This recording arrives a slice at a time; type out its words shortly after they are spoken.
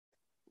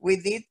we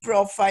did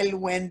profile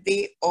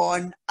Wendy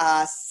on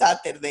a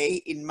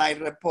Saturday in my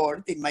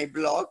report, in my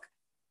blog.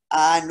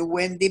 And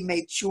Wendy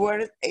made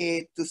sure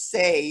to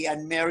say,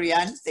 and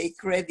Marianne take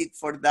credit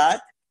for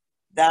that,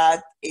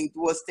 that it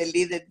was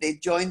the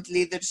joint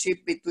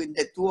leadership between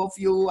the two of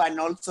you and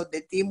also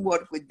the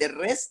teamwork with the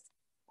rest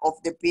of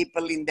the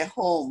people in the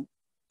home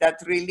that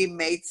really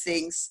made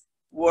things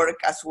work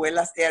as well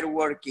as they are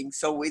working.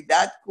 So with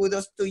that,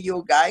 kudos to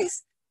you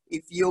guys.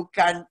 If you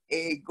can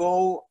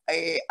go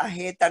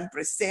ahead and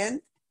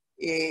present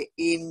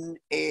in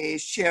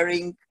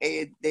sharing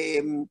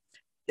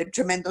the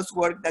tremendous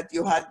work that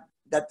you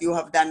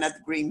have done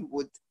at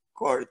Greenwood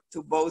Court.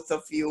 To both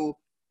of you,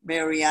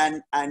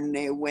 Marianne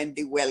and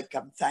Wendy,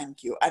 welcome.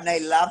 Thank you. And I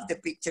love the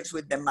pictures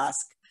with the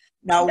mask.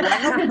 Now, one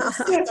of you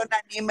sent on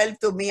an email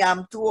to me,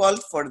 I'm too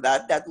old for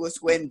that. That was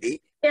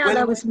Wendy. Yeah, well,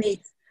 that was Wendy,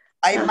 me.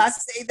 I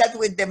must say that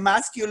with the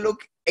mask, you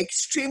look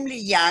extremely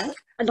young.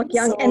 I look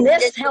young, so and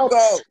this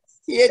helps.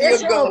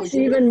 This helps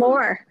even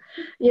more.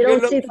 You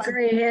don't see the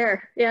gray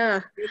hair.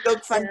 Yeah. You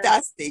look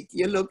fantastic.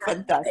 You look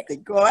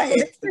fantastic. Go ahead.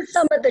 So this is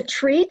some of the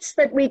treats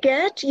that we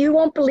get. You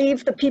won't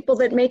believe the people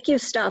that make you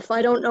stuff.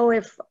 I don't know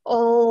if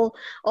all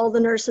the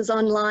nurses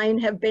online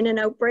have been in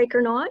outbreak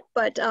or not,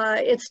 but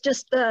it's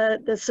just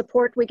the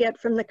support we get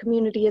from the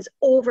community is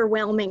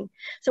overwhelming.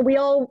 So we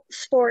all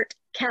sport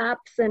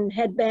caps and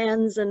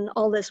headbands and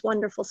all this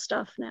wonderful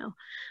stuff now.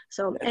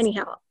 So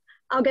anyhow,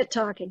 I'll get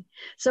talking.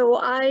 So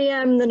I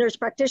am the nurse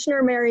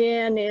practitioner.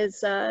 Marianne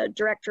is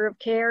director of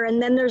care. And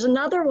then there's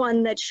another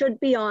one that should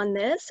be on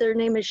this. Her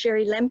name is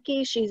Sherry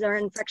Lemke. She's our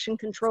infection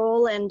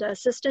control and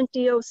assistant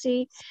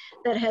DOC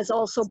that has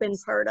also been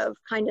part of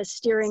kind of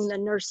steering the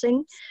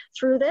nursing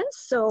through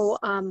this. So,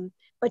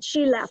 but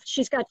she left.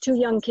 She's got 2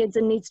 young kids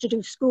and needs to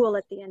do school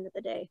at the end of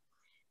the day.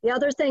 The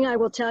other thing I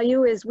will tell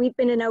you is we've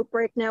been in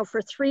outbreak now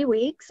for 3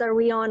 weeks. Are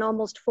we on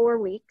almost 4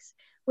 weeks?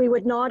 We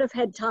would not have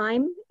had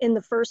time in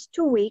the first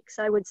 2 weeks,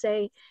 I would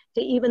say,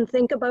 to even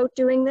think about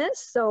doing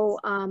this. So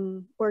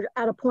we're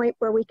at a point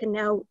where we can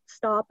now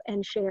stop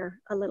and share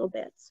a little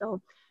bit.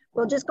 So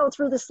we'll just go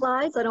through the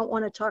slides. I don't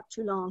want to talk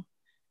too long.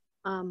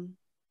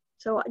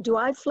 So do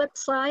I flip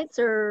slides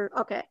or,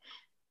 okay.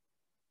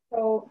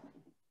 So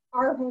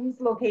our home's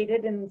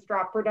located in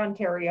Stratford,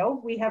 Ontario.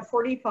 We have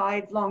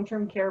 45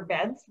 long-term care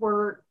beds.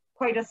 We're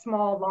quite a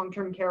small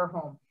long-term care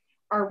home.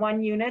 Our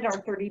 1 unit, our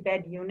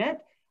 30-bed unit,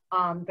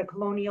 the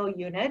colonial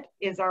unit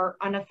is our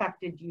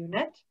unaffected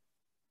unit.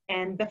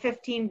 And the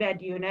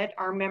 15-bed unit,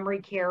 our memory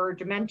care or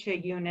dementia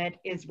unit,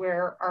 is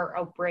where our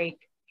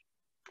outbreak,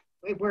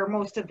 where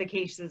most of the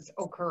cases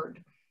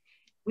occurred.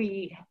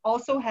 We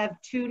also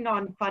have 2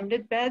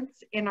 non-funded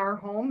beds in our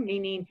home,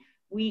 meaning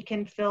we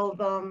can fill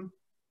them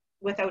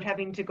without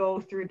having to go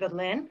through the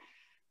LHIN.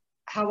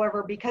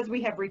 However, because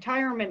we have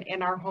retirement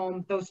in our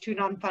home, those 2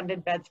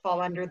 non-funded beds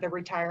fall under the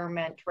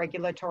Retirement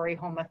Regulatory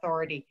Home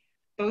Authority.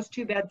 Those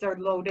 2 beds are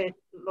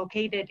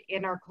located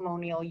in our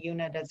colonial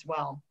unit as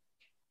well.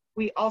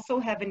 We also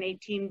have an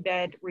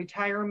 18-bed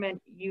retirement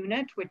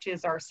unit, which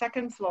is our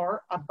 2nd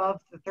floor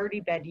above the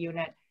 30-bed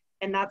unit.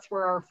 And that's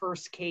where our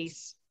first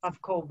case of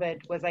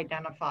COVID was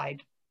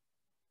identified.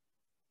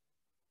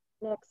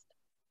 Next.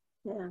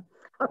 Yeah.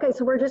 Okay,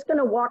 so we're just going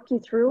to walk you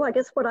through, I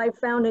guess, what I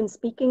found in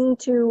speaking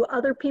to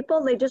other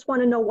people. They just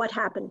want to know what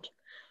happened.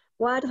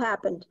 What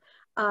happened?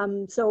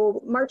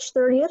 So March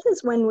 30th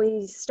is when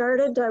we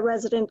started. A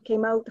resident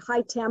came out,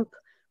 high temp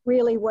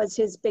really was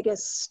his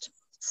biggest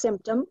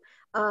symptom.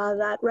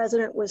 That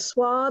resident was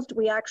swabbed.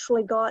 We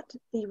actually got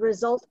the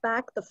result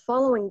back the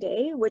following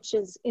day, which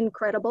is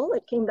incredible.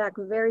 It came back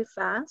very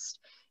fast,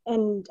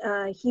 and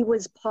he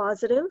was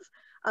positive,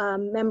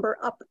 member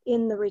up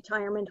in the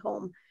retirement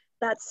home.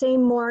 That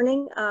same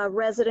morning, a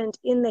resident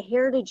in the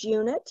Heritage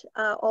unit,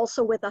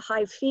 also with a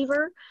high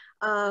fever,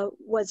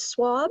 was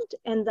swabbed,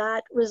 and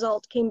that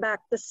result came back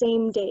the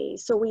same day.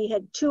 So we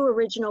had 2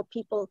 original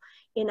people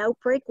in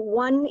outbreak,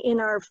 1 in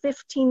our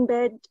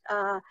 15-bed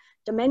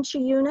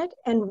dementia unit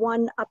and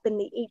 1 up in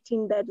the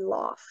 18-bed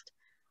loft.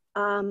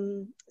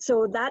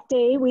 So that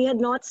day we had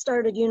not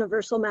started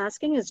universal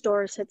masking, as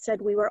Doris had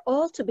said we were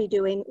all to be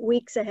doing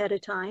weeks ahead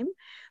of time.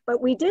 But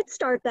we did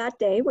start that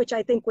day, which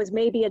I think was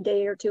maybe a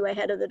day or 2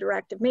 ahead of the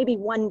directive, maybe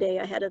 1 day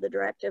ahead of the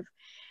directive.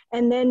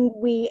 And then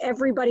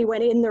everybody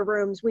went in their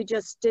rooms. We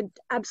just did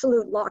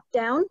absolute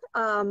lockdown,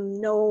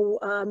 no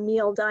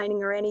meal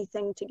dining or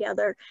anything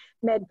together.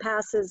 Med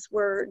passes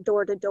were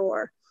door to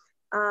door.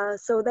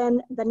 So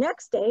then the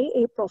next day,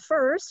 April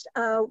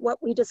 1st, what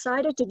we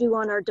decided to do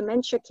on our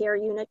dementia care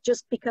unit,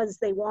 just because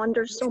they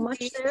wander so much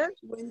there.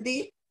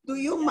 Wendy, do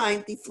you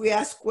mind if we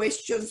ask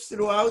questions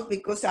throughout?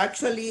 Because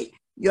actually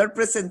your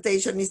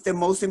presentation is the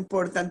most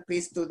important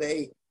piece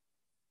today,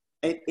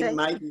 in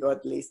my view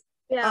at least.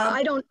 Yeah,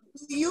 I don't.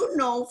 Do you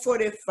know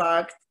for a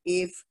fact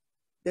if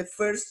the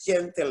first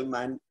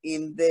gentleman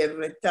in the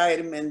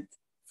retirement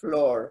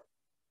floor,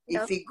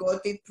 if he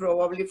got it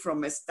probably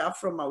from a staff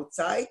from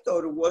outside,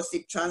 or was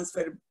it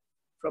transferred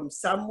from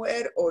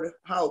somewhere, or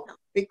how?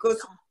 Because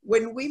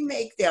when we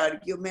make the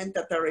argument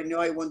that I know,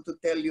 I want to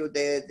tell you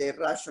the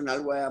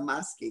rationale why I'm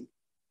asking.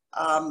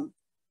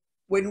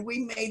 when we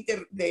made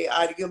the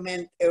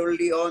argument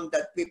early on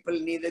that people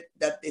needed,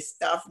 that the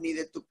staff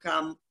needed to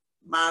come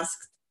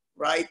masked,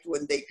 right,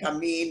 when they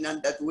come in,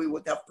 and that we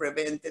would have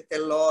prevented a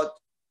lot,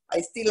 I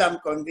still am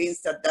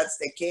convinced that that's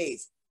the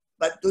case.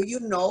 But do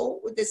you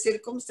know the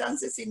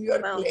circumstances in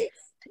your place?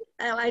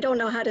 I don't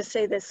know how to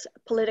say this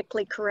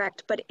politically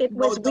correct, but it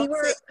was, no,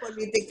 don't say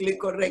politically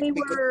correct.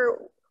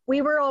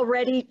 We were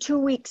already 2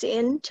 weeks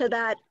into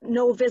that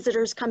no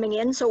visitors coming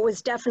in, so it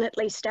was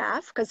definitely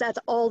staff, because that's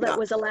all that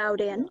was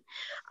allowed in.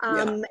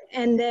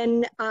 And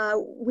then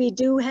we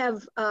do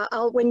have,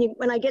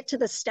 when I get to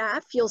the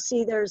staff, you'll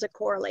see there's a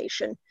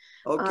correlation.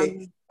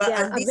 Okay,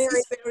 and this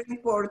is very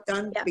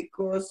important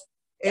because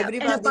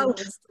everybody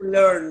wants to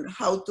learn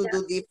how to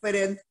do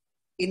different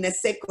in a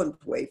second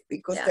wave,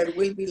 because there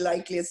will be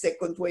likely a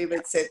second wave,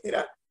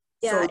 etc.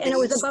 Yeah, so and it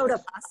was about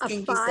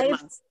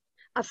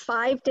a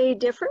 5-day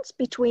difference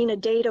between a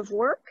date of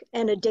work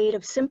and a date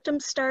of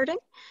symptoms starting.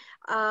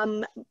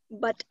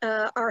 But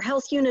our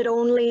health unit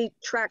only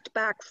tracked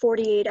back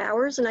 48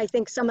 hours, and I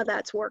think some of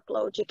that's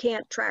workload. You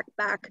can't track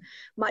back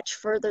much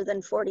further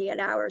than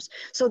 48 hours.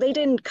 So they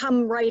didn't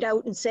come right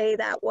out and say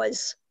that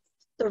was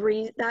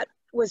that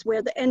was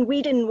where and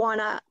we didn't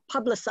want to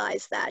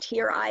publicize that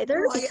here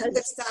either. No, I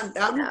understand.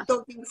 I'm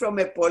talking from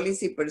a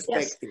policy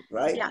perspective,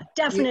 right? Yeah,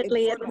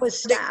 definitely it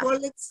was staff.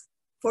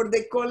 For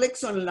the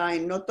colleagues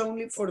online, not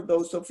only for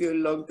those of you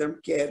in long-term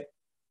care.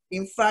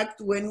 In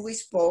fact, when we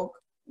spoke,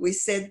 we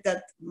said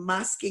that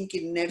masking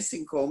in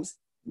nursing homes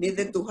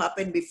needed to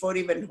happen before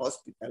even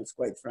hospitals,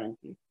 quite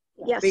frankly.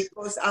 Yes.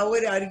 Because our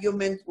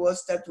argument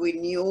was that we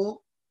knew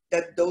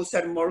that those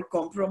are more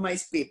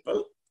compromised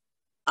people.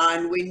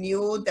 And we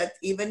knew that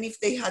even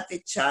if they had a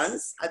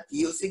chance at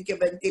using a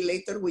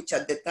ventilator, which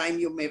at the time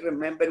you may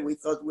remember, we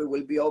thought we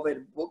will be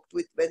overbooked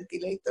with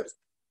ventilators.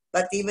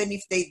 But even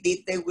if they did,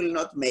 they will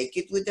not make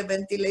it with a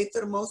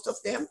ventilator, most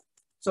of them.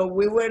 So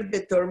we were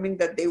determined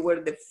that they were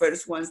the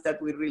first ones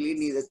that we really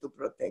needed to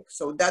protect.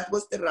 So that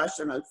was the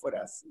rationale for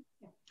us.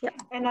 Yeah.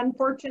 And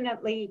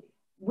unfortunately,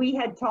 we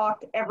had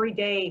talked every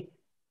day,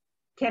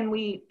 can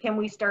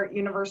we start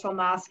universal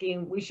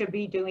masking? We should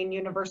be doing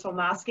universal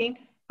masking,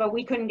 but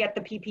we couldn't get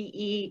the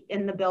PPE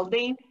in the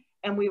building.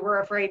 And we were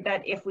afraid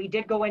that if we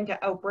did go into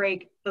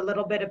outbreak, the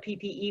little bit of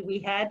PPE we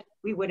had,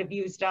 we would have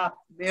used up.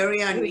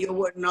 Marianne, you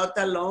were not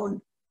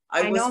alone.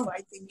 I was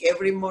fighting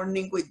every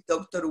morning with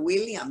Dr.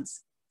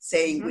 Williams,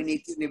 saying we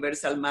need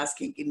universal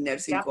masking in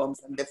nursing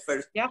homes. And the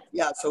first,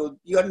 so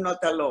you're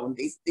not alone.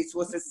 This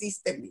was a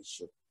system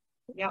issue.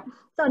 Yeah.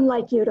 It's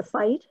unlike you to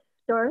fight,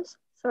 Doris.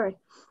 Sorry.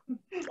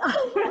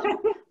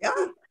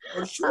 Yeah,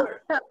 for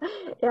sure.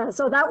 Yeah,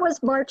 so that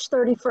was March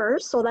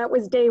 31st. So that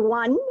was day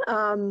one.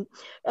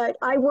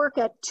 I work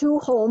at 2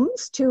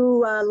 homes,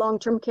 2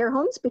 long-term care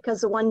homes,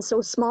 because the one's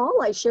so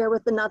small, I share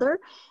with another.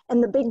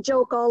 And the big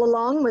joke all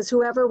along was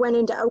whoever went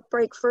into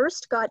outbreak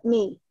first got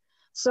me.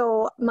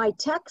 So my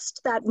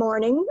text that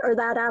morning or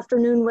that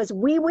afternoon was,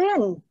 "We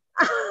win."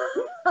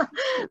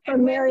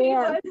 From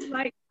Marianne.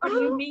 Like, what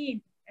do you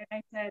mean? And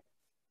I said,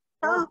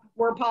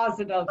 we're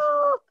positive.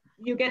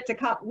 You get to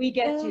come, we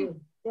get to.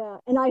 Yeah,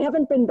 and I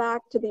haven't been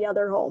back to the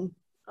other home.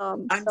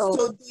 And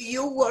so do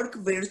you work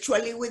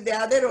virtually with the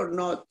other or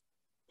not?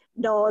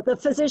 No, the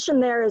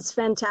physician there is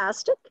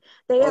fantastic.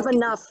 They have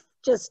enough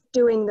just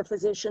doing the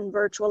physician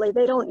virtually.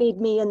 They don't need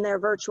me in there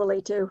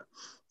virtually too.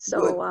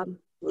 So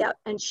yeah,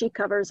 and she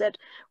covers it.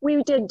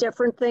 We did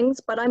different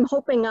things, but I'm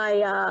hoping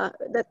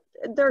that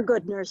they're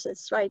good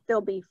nurses, right?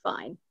 They'll be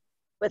fine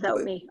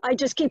without me. I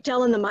just keep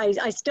telling them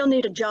I still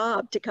need a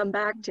job to come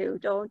back to.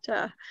 Don't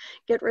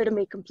get rid of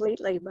me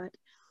completely. But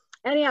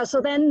anyhow, so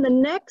then the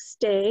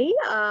next day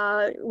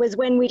was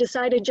when we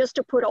decided just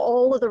to put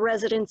all of the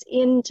residents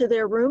into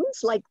their rooms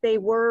like they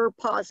were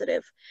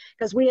positive,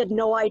 because we had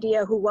no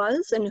idea who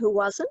was and who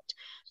wasn't.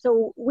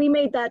 So we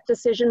made that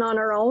decision on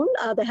our own.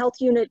 The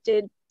health unit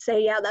did say,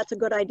 yeah, that's a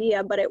good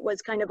idea, but it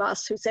was kind of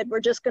us who said,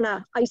 we're just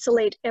gonna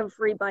isolate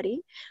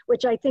everybody,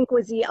 which I think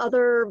was the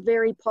other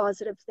very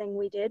positive thing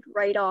we did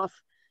right off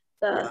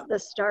the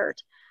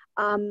start.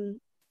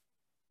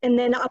 And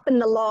then up in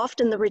the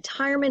loft in the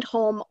retirement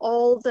home,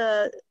 all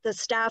the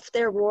staff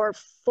there wore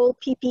full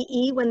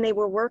PPE when they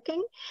were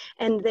working.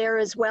 And there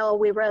as well,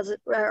 we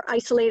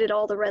isolated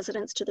all the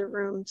residents to their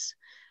rooms.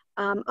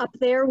 Up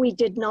there, we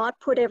did not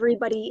put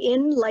everybody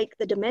in like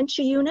the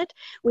dementia unit.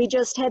 We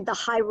just had the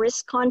high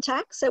risk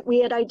contacts that we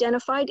had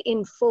identified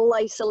in full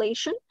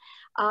isolation.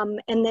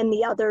 And then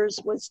the others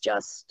was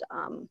just,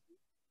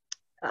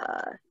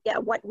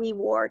 what we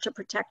wore to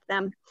protect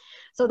them.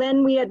 So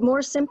then we had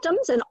more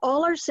symptoms, and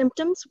all our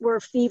symptoms were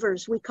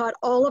fevers. We caught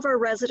all of our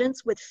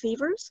residents with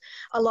fevers.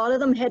 A lot of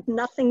them had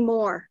nothing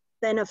more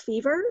than a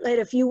fever. That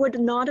if you would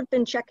not have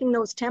been checking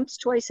those temps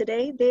twice a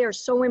day, they are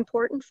so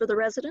important for the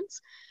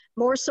residents,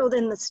 more so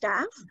than the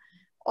staff.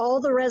 All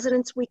the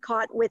residents we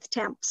caught with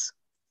temps,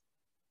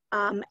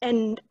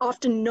 and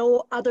often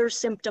no other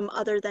symptom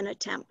other than a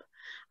temp.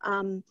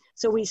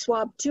 So we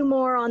swabbed 2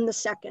 more on the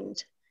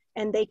 2nd.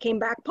 And they came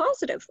back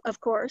positive, of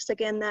course,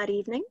 again that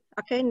evening.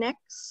 Okay,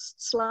 next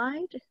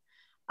slide.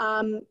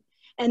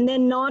 And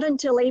then not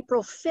until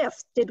April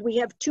 5th did we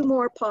have 2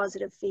 more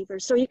positive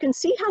fevers. So you can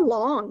see how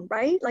long,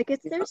 right? Like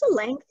there's a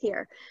length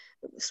here.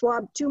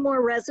 Swabbed 2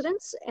 more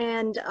residents,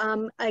 and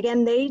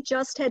again, they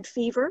just had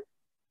fever,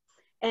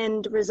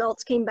 and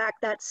results came back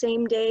that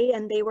same day,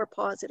 and they were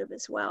positive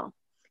as well.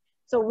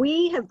 So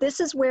this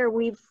is where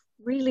we've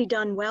really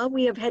done well.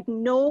 We have had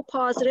no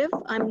positive,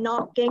 I'm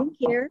knocking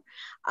here,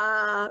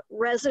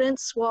 resident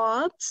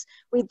swabs.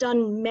 We've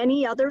done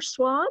many other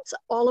swabs.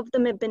 All of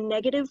them have been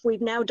negative.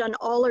 We've now done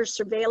all our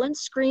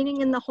surveillance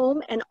screening in the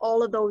home, and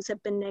all of those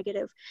have been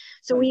negative.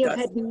 So we have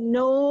had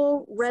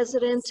no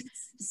resident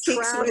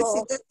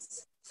travel.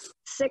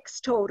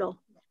 6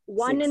 total.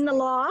 1 in the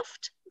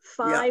loft,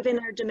 5 in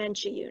our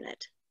dementia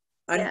unit.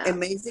 And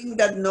amazing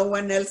that no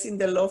one else in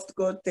the loft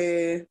got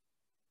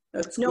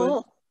that's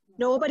good.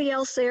 Nobody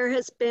else there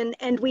has been,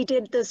 and we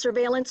did the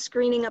surveillance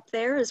screening up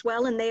there as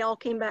well, and they all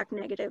came back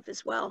negative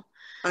as well.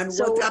 And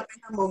so, what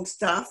happened among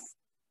staff?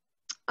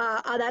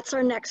 That's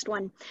our next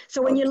one.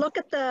 So when you look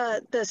at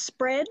the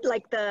spread,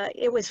 like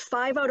it was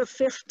 5 out of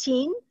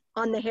 15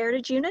 on the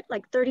heritage unit,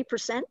 like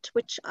 30%,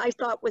 which I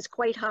thought was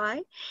quite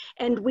high.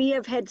 And we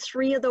have had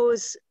 3 of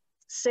those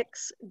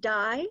 6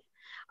 die,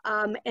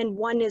 and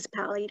 1 is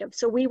palliative.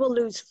 So we will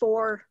lose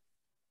 4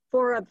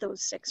 of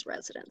those 6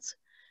 residents,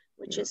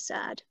 which is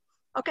sad.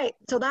 Okay,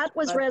 so that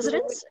was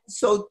residents.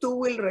 So 2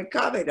 will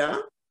recover,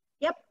 huh?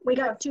 Yep, we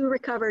got 2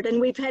 recovered, and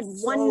we've had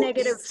 1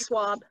 negative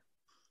swab.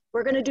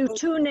 We're going to do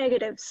 2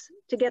 negatives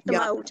to get them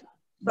out,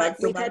 but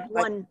we've had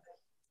 1.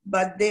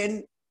 But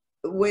then,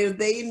 were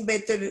they in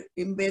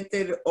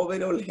better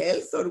overall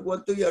health, or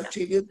what do you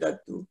attribute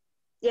that to?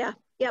 Yeah,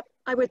 yep,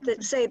 I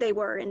would say they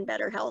were in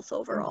better health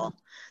overall.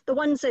 The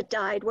ones that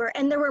died were,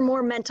 and there were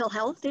more mental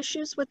health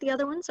issues with the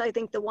other ones. I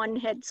think the one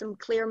had some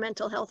clear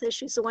mental health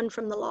issues, the one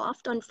from the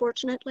loft,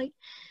 unfortunately.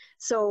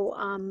 So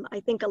I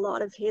think a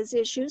lot of his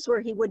issues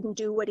were he wouldn't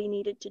do what he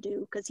needed to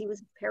do because he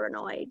was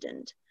paranoid,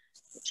 and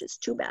which is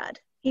too bad.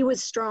 He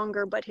was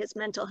stronger, but his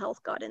mental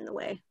health got in the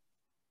way,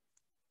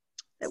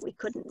 that we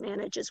couldn't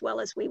manage as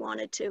well as we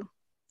wanted to.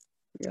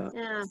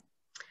 Yeah.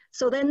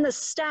 So then the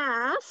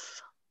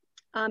staff,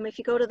 if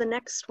you go to the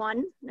next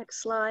one,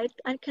 next slide.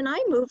 Can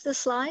I move the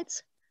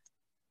slides?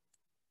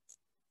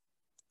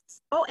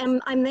 Oh,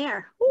 I'm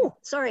there. Oh,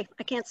 sorry,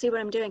 I can't see what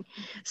I'm doing.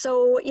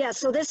 So yeah,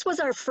 so this was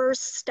our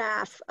first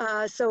staff.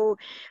 So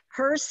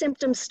her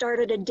symptoms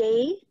started a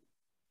day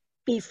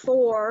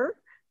before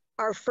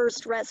our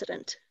first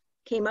resident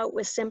came out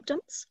with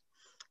symptoms.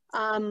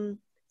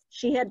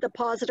 She had the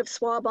positive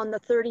swab on the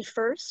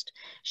 31st.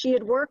 She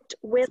had worked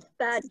with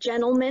that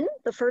gentleman,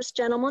 the first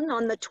gentleman,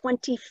 on the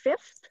 25th,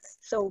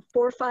 so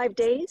 4 or 5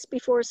 days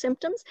before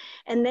symptoms,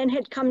 and then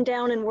had come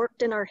down and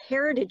worked in our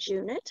heritage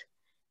unit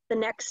the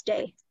next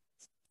day,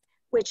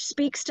 which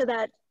speaks to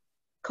that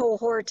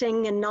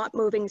cohorting and not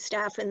moving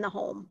staff in the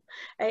home.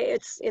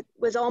 It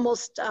was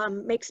almost,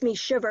 makes me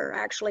shiver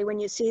actually when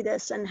you see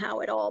this and how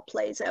it all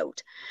plays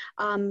out.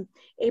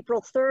 April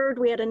 3rd,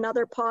 we had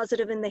another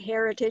positive in the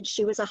heritage.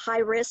 She was a high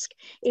risk.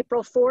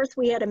 April 4th,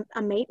 we had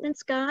a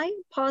maintenance guy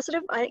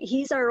positive.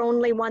 He's our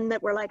only one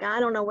that we're like,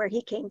 I don't know where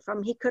he came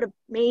from. He could have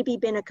maybe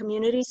been a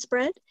community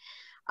spread.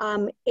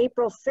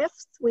 April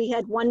 5th, we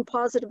had 1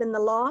 positive in the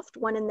loft,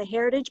 1 in the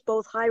heritage,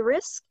 both high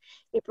risk.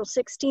 April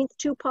 16th,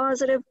 2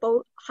 positive,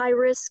 both high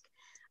risk.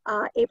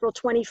 April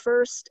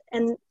 21st,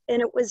 and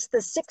it was the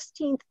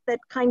 16th that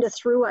kind of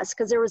threw us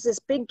because there was this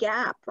big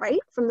gap,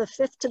 right? From the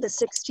 5th to the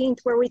 16th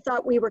where we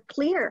thought we were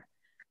clear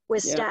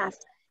with staff.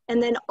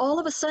 And then all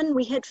of a sudden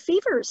we had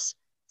fevers.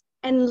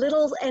 And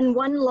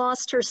 1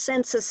 lost her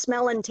sense of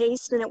smell and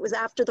taste, and it was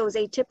after those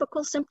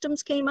atypical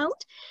symptoms came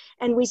out,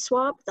 and we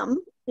swabbed them,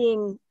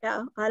 being,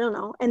 I don't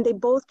know, and they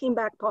both came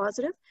back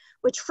positive,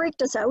 which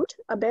freaked us out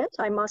a bit,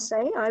 I must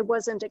say. I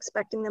wasn't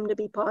expecting them to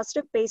be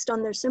positive based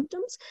on their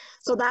symptoms.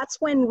 So that's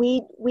when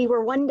we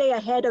were 1 day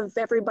ahead of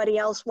everybody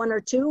else, 1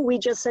 or 2. We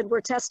just said we're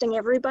testing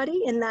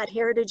everybody in that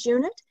heritage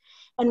unit,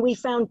 and we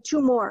found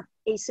 2 more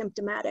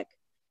asymptomatic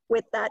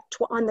with that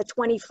on the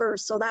 21st.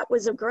 So that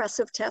was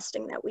aggressive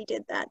testing that we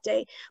did that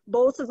day.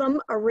 Both of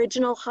them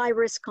original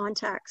high-risk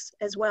contacts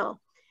as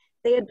well.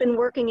 They had been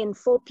working in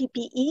full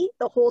PPE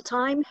the whole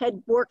time,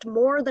 had worked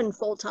more than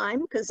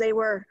full-time because they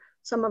were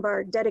some of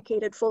our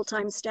dedicated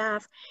full-time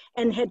staff,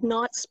 and had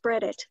not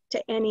spread it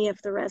to any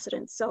of the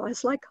residents. So I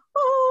was like,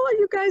 oh,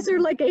 you guys are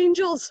like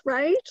angels,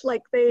 right?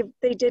 Like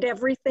they did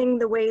everything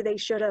the way they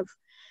should have.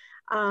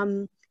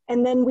 And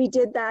then we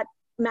did that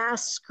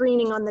mass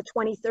screening on the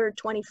 23rd,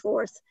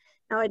 24th.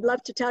 Now I'd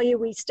love to tell you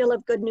we still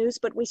have good news,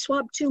 but we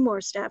swabbed 2 more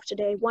staff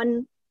today.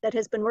 1 that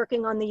has been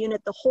working on the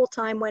unit the whole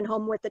time went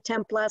home with the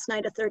temp last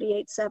night at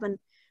 38.7,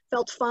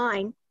 felt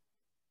fine,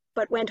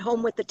 but went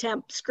home with the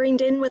temp.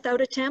 Screened in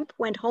without a temp,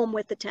 went home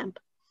with the temp.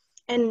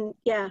 And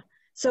yeah,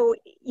 so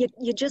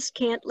you just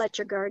can't let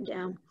your guard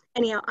down.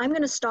 Anyhow, I'm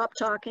gonna stop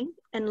talking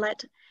and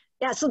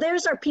so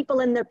there's our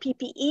people in their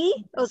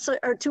PPE. Those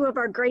are 2 of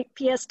our great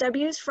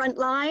PSWs,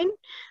 frontline,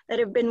 that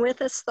have been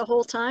with us the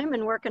whole time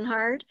and working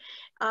hard.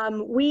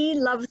 We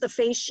love the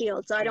face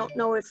shields. I don't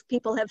know if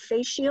people have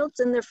face shields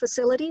in their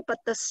facility, but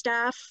the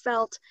staff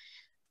felt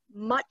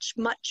much,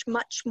 much,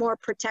 much more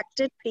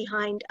protected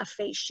behind a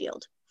face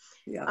shield.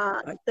 Yeah,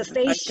 The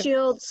face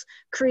shields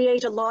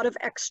create a lot of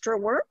extra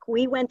work.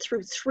 We went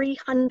through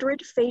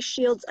 300 face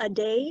shields a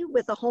day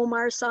with a home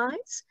our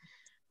size,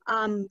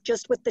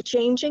 just with the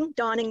changing,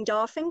 donning,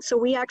 doffing. So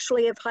we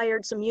actually have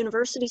hired some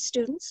university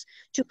students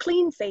to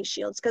clean face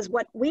shields, because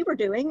what we were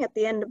doing at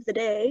the end of the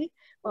day,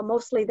 well,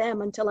 mostly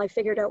them until I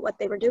figured out what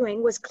they were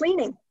doing, was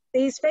cleaning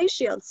these face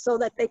shields so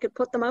that they could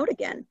put them out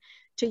again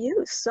to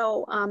use.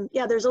 So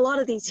yeah, there's a lot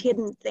of these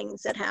hidden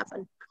things that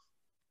happen.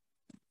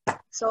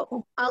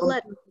 So I'll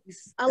let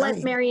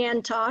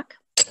Marianne talk.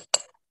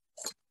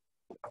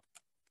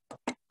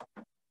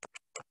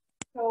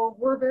 So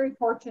we're very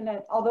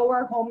fortunate. Although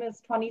our home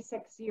is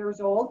 26 years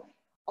old,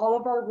 all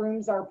of our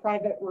rooms are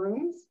private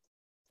rooms.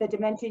 The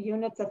dementia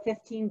unit's a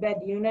 15-bed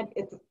unit.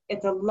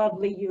 It's a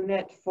lovely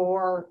unit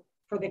for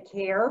the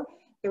care.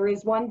 There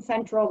is one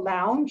central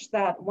lounge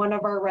that one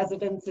of our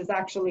residents is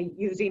actually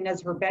using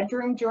as her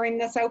bedroom during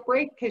this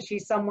outbreak, because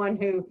she's someone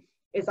who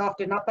is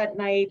often up at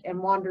night and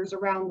wanders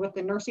around with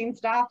the nursing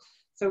staff.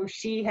 So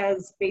she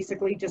has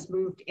basically just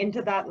moved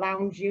into that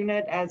lounge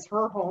unit as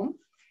her home.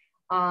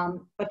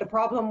 But the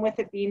problem with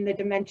it being the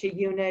dementia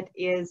unit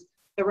is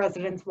the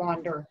residents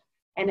wander.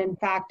 And in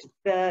fact,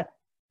 the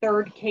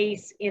third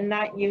case in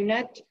that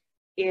unit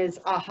is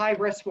a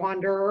high-risk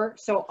wanderer.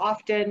 So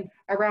often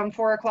around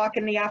 4 o'clock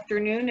in the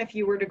afternoon, if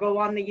you were to go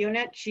on the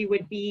unit, she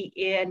would be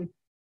in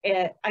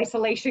an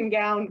isolation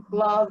gown,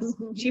 gloves.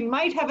 She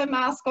might have a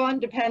mask on,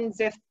 depends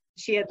if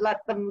she had let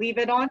them leave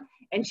it on,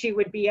 and she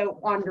would be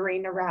out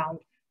wandering around.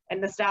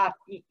 And the staff,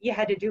 you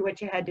had to do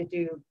what you had to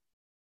do,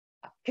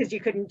 because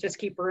you couldn't just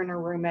keep her in her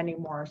room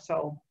anymore.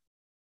 So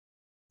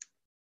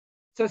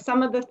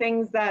some of the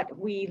things that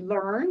we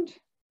learned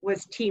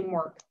was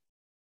teamwork.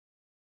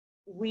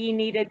 We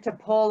needed to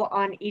pull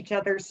on each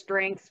other's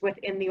strengths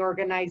within the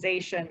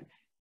organization.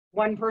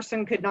 One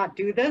person could not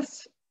do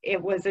this.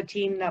 It was a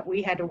team that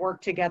we had to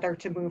work together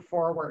to move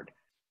forward.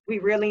 We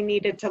really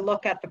needed to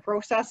look at the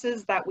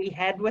processes that we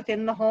had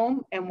within the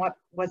home and what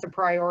was a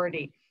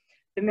priority.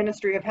 The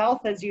Ministry of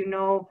Health, as you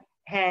know,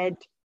 had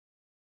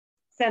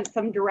sent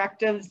some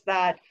directives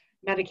that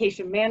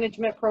medication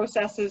management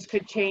processes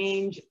could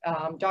change,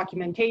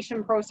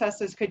 documentation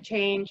processes could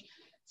change.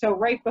 So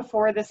right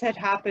before this had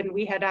happened,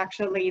 we had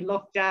actually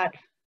looked at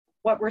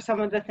what were some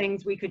of the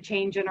things we could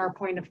change in our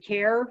point of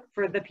care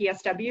for the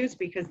PSWs,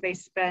 because they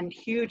spend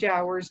huge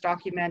hours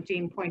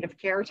documenting point of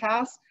care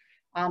tasks.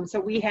 So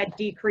we had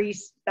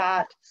decreased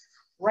that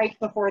right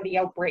before the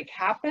outbreak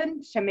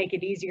happened to make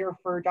it easier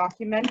for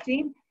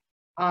documenting.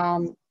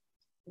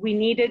 We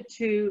needed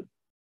to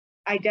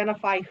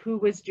identify who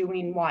was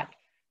doing what.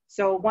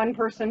 So one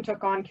person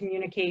took on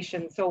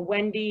communication. So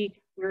Wendy,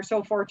 we were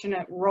so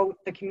fortunate, wrote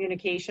the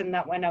communication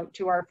that went out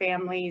to our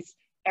families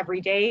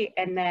every day.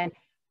 And then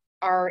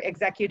our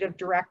executive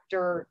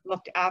director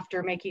looked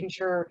after making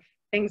sure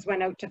things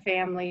went out to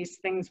families,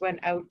 things went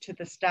out to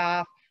the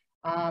staff.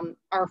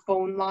 Our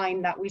phone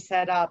line that we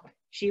set up,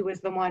 she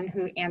was the one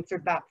who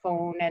answered that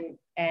phone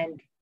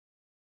and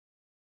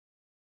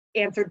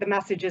answered the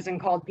messages and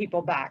called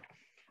people back.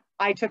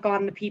 I took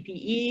on the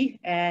PPE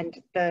and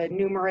the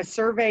numerous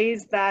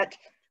surveys that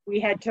we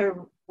had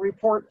to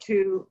report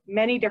to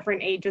many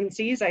different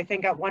agencies. I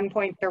think at one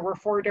point there were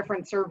 4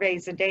 different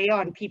surveys a day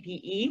on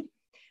PPE.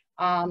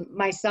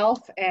 Myself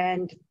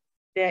and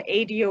the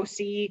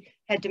ADOC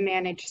had to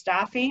manage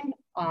staffing.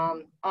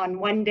 On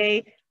one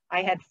day,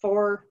 I had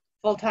 4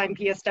 full-time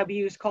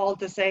PSWs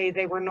called to say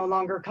they were no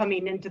longer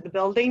coming into the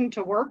building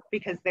to work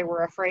because they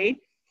were afraid.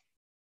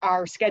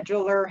 Our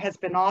scheduler has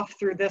been off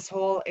through this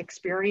whole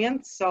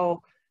experience.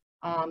 So,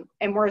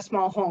 and we're a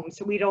small home,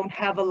 so we don't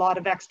have a lot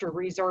of extra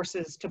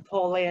resources to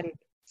pull in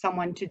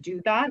someone to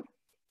do that.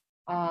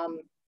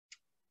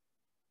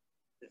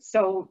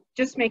 So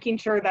just making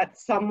sure that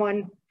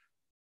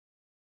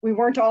we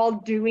weren't all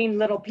doing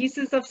little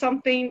pieces of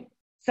something.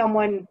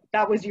 Someone,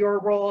 that was your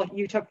role,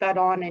 you took that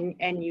on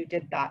and you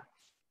did that.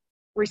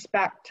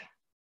 Respect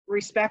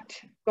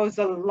goes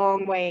a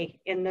long way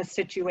in this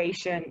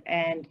situation,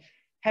 and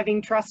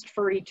having trust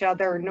for each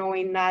other,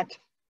 knowing that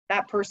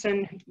that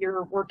person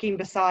you're working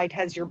beside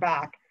has your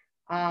back.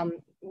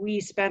 We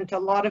spent a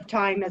lot of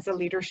time as a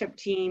leadership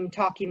team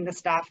talking the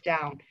staff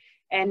down,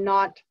 and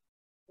not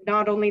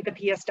only the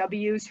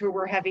PSWs who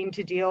were having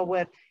to deal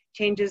with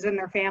changes in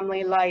their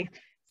family life,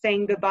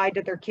 saying goodbye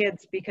to their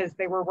kids because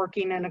they were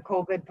working in a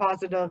COVID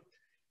positive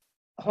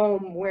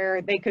home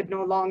where they could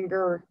no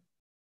longer,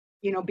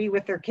 be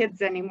with their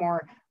kids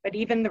anymore. But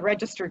even the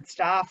registered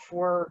staff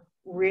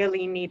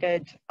really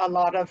needed a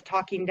lot of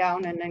talking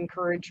down and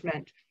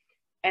encouragement.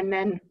 And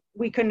then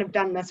we couldn't have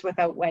done this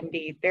without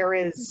Wendy. There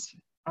is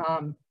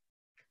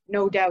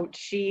no doubt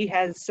she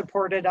has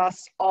supported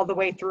us all the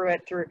way through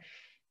it, through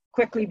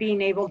quickly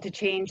being able to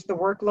change the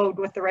workload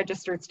with the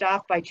registered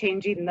staff by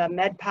changing the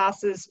med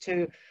passes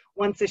to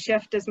once a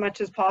shift as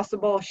much as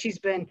possible. She's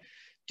been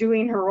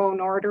doing her own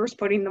orders,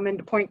 putting them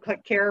into point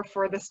click care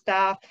for the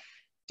staff,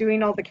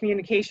 doing all the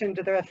communication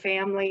to the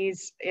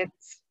families.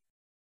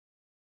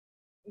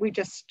 We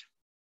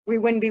we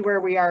wouldn't be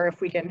where we are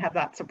if we didn't have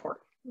that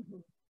support. Mm-hmm.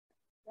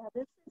 Yeah,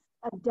 this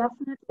is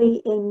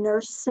definitely a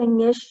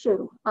nursing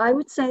issue. I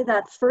would say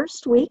that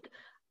first week,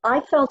 I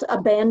felt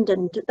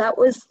abandoned. That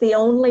was the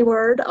only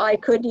word I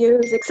could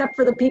use, except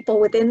for the people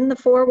within the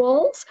four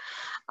walls.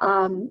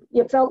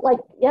 You felt like,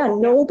 yeah,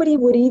 nobody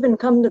would even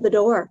come to the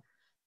door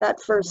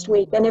that first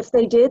week. And if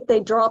they did, they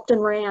dropped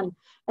and ran.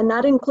 And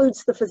that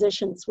includes the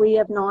physicians. We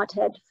have not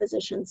had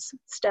physicians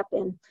step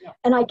in. No.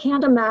 And I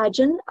can't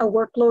imagine a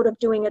workload of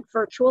doing it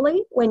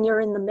virtually when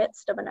you're in the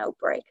midst of an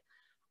outbreak.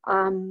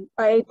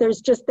 Right?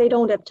 There's just, they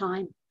don't have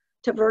time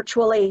to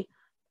virtually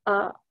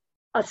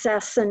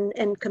assess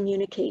and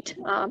communicate,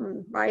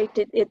 right?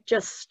 It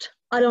just,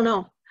 I don't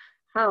know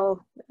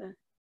how,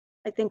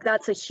 I think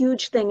that's a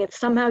huge thing. If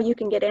somehow you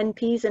can get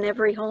NPs in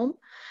every home,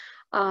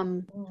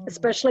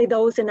 especially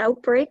those in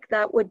outbreak,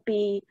 that would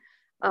be,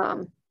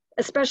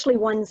 especially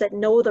ones that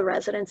know the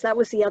residents. That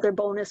was the other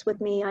bonus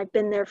with me. I've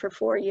been there for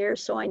 4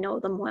 years, so I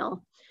know them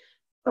well.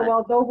 So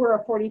although we're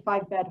a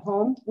 45-bed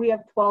home, we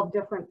have 12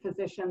 different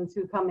physicians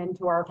who come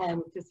into our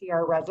home to see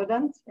our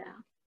residents. Yeah.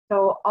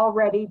 So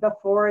already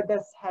before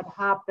this had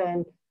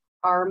happened,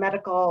 our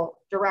medical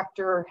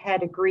director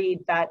had agreed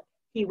that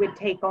he would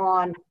take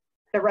on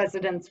the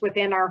residents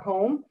within our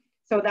home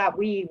so that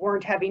we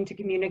weren't having to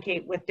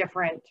communicate with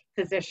different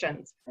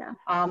physicians.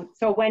 Yeah.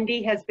 So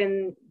Wendy has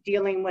been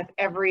dealing with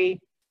every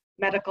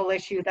medical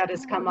issue that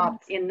has come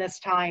up in this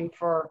time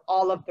for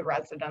all of the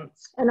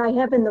residents. And I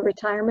have in the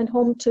retirement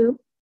home too,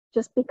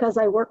 just because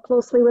I work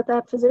closely with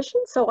that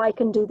physician, so I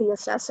can do the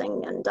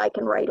assessing and I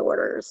can write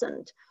orders,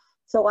 and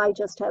so I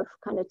just have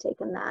kind of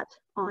taken that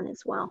on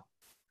as well.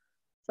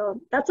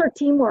 So that's our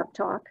teamwork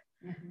talk.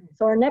 Mm-hmm.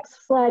 So our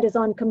next slide is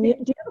on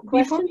community. Do you have a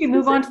question? Before you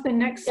move on to the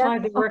next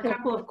slide, there were a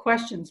couple of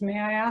questions. May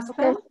I ask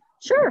them?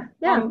 Sure,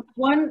 yeah.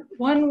 One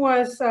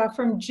was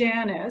from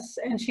Janice,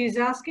 and she's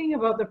asking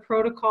about the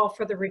protocol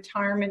for the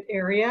retirement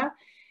area.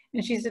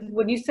 And she said,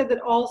 when you said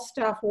that all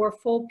staff wore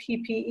full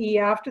PPE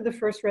after the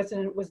first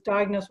resident was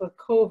diagnosed with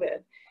COVID,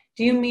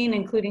 do you mean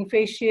including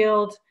face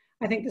shield?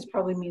 I think this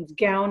probably means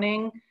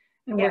gowning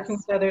and working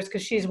with others,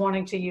 because she's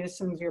wanting to use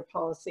some of your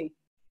policy.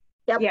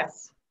 Yep.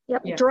 Yes.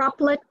 Yep, yeah.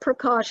 Droplet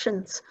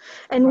precautions.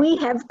 And we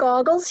have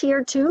goggles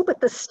here too, but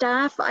the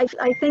staff, I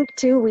think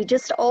too, we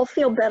just all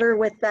feel better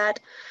with that,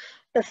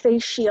 the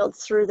face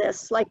shields through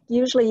this. Like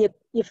usually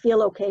you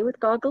feel okay with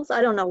goggles.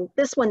 I don't know,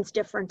 this one's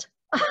different.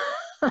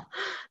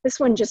 This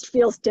one just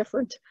feels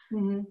different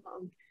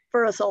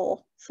for us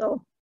all,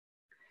 so.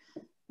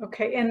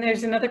 Okay, and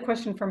there's another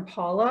question from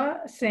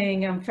Paula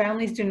saying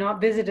families do not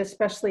visit,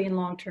 especially in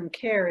long-term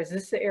care. Is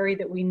this the area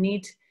that we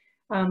need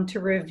to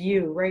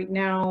review right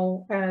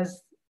now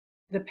as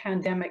the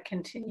pandemic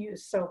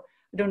continues? So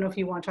I don't know if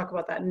you want to talk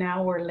about that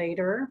now or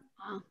later.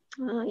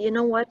 You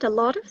know what, a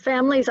lot of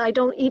families, I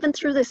don't, even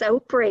through this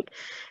outbreak,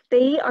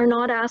 they are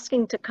not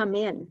asking to come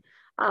in.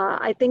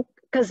 I think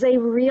because they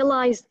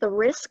realize the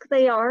risk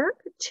they are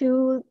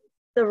to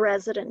the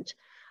resident.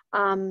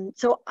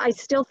 So I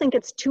still think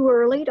it's too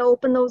early to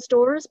open those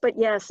doors, but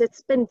yes,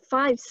 it's been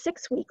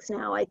 5-6 weeks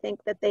now, I think,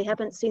 that they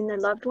haven't seen their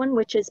loved one,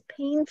 which is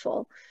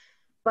painful.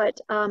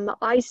 But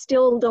I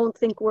still don't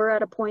think we're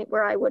at a point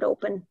where I would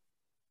open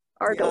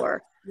our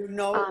door. You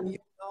know,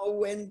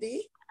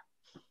 Wendy,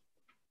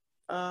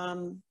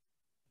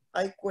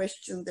 I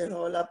question the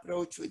whole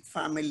approach with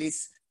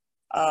families.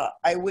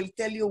 I will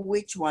tell you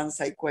which ones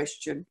I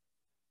question.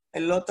 A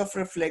lot of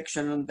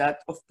reflection on that,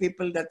 of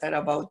people that are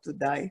about to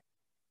die.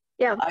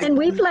 Yeah, and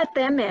we've let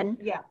them in.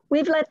 Yeah.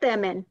 We've let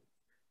them in.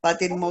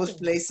 But in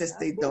most places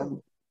they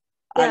don't.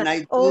 Yeah. And I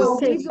do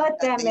we've let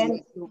them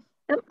in.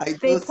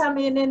 They come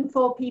in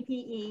full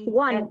PPE.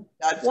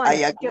 I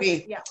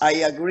agree. I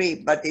agree.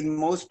 But in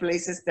most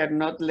places they're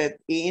not let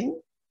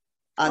in,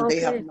 and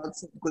they have not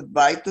said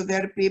goodbye to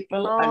their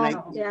people. And I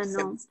think it's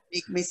a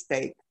big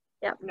mistake.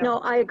 Yeah, no,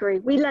 I agree.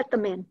 We let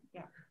them in.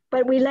 Yeah.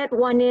 But we let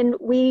one in.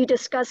 We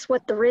discuss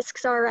what the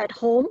risks are at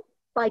home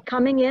by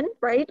coming in,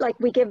 right? Like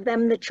we give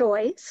them the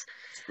choice,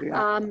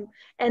 and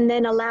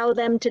then allow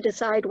them to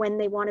decide when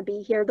they want to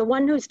be here. The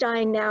one who's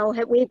dying now,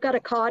 we've got a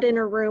cot in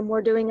her room.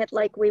 We're doing it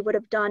like we would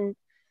have done.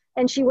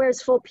 And she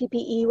wears full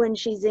PPE when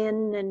she's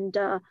in, and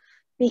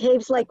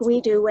behaves like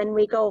we do when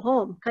we go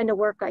home, kind of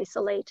work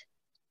isolate.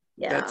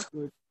 Yeah. That's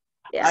good.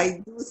 Yeah.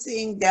 I do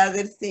think the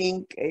other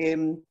thing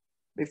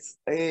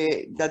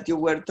that you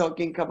were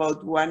talking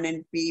about, 1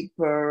 NP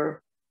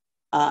per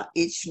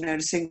each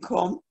nursing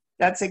home.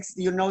 That's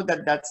you know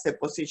that's the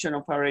position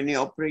of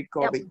RNO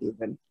pre-COVID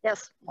even.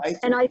 Yes. Right?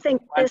 And I think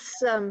this,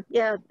 and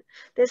I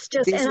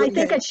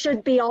think it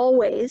should be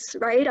always,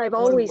 right? I've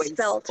always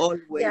felt.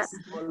 Always.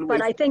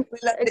 But I think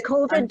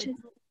COVID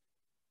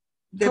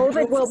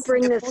will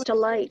bring this to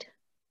light.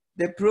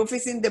 The proof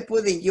is in the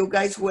pudding. You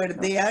guys were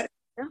there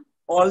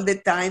all the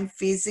time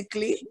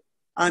physically,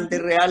 and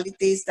the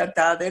reality is that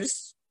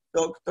others,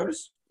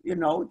 doctors,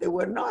 they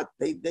were not.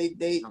 They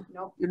the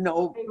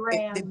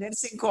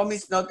nursing home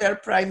is not their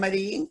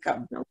primary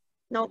income.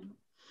 No.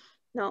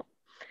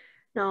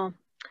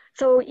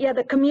 So yeah,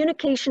 the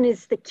communication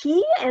is the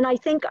key. And I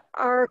think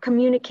our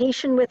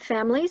communication with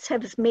families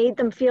has made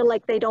them feel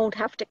like they don't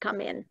have to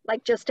come in,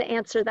 like just to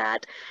answer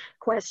that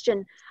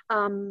question.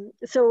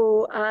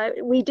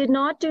 We did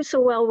not do so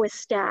well with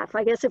staff.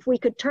 I guess if we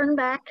could turn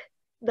back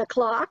the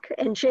clock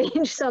and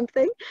change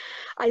something,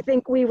 I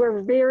think we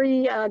were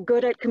very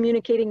good at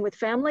communicating with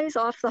families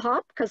off the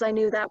hop, because I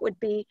knew that would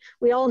be,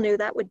 we all knew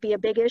that would be a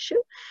big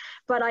issue.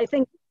 But I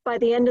think by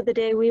the end of the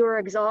day, we were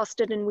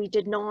exhausted and we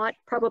did not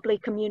probably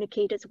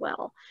communicate as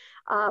well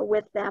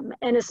with them,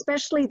 and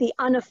especially the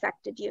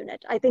unaffected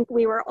unit. I think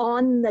we were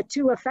on the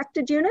 2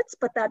 affected units,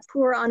 but that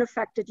poor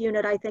unaffected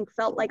unit, I think,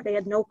 felt like they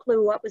had no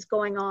clue what was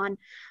going on.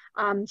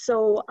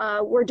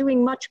 We're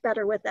doing much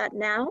better with that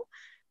now,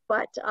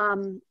 but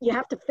you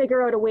have to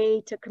figure out a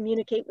way to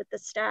communicate with the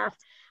staff.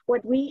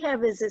 What we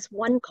have is this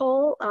one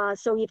call.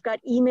 So you've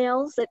got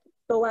emails that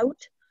go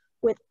out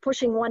with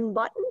pushing one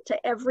button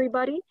to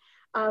everybody.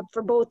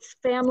 For both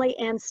family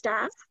and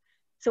staff.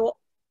 So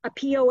a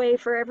POA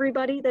for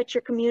everybody that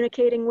you're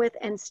communicating with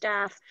and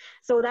staff.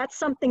 So that's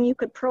something you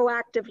could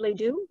proactively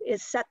do,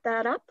 is set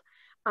that up.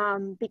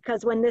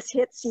 Because when this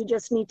hits, you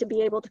just need to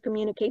be able to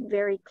communicate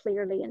very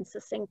clearly and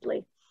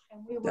succinctly.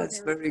 And we were That's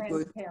very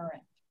good.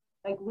 transparent.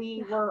 Like,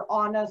 we were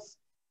honest.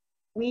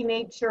 We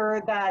made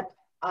sure that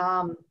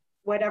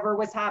whatever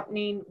was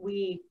happening,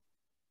 we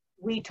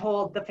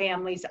told the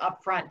families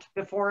up front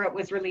before it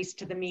was released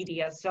to the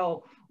media.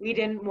 So we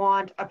didn't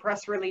want a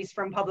press release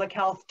from public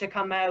health to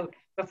come out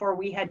before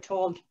we had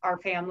told our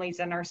families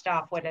and our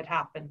staff what had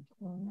happened.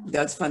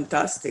 That's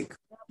fantastic.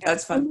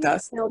 That's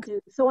fantastic.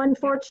 So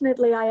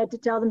unfortunately, I had to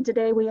tell them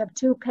today we have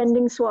 2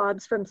 pending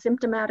swabs from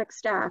symptomatic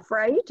staff,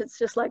 right? It's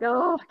just like,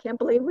 oh, I can't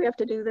believe we have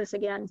to do this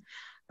again.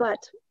 But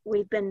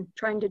we've been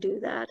trying to do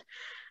that.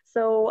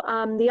 So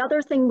the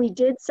other thing we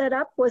did set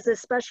up was a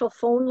special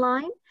phone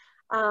line.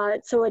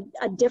 So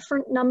a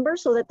different number,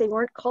 so that they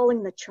weren't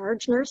calling the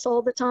charge nurse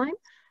all the time.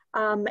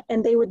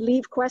 And they would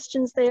leave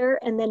questions there,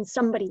 and then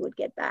somebody would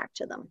get back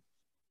to them.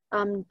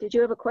 Did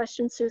you have a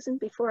question, Susan,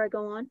 before I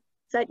go on?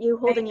 Is that you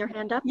holding your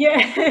hand up? Yeah,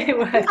 it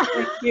was.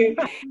 Thank you.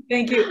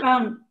 Thank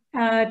you.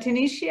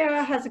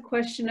 Tanisha has a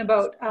question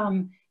about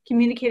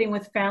communicating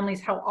with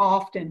families. How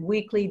often?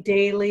 Weekly,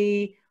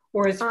 daily,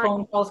 or as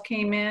phone calls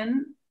came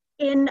in?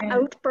 In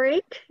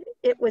outbreak,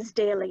 it was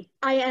daily.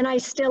 I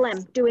still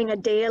am doing a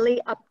daily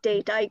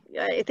update. I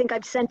think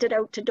I've sent it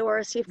out to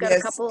Doris. You've got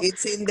a couple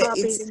it's in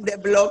copies. it's in the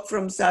blog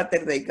from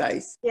Saturday,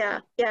 guys.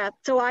 Yeah.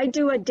 So I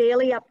do a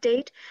daily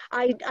update.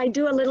 I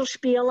do a little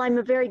spiel. I'm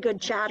a very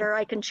good chatter.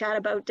 I can chat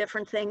about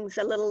different things,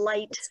 a little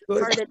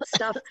light-hearted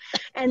stuff.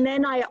 And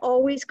then I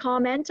always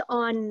comment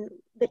on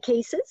the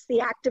cases,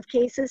 the active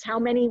cases, how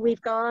many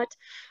we've got,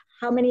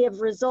 how many have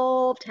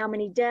resolved, how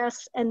many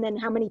deaths, and then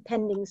how many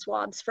pending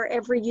swabs for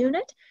every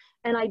unit.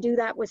 And I do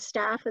that with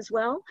staff as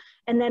well.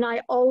 And then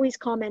I always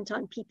comment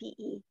on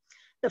PPE.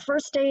 The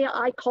first day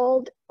I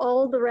called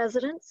all the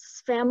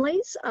residents'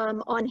 families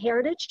on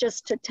Heritage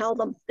just to tell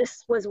them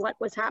this was what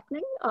was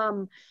happening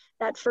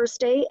that first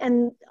day.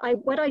 And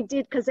what I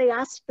did, because they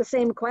asked the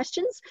same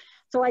questions,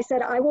 so I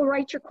said, I will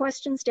write your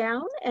questions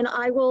down and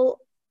I will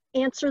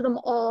answer them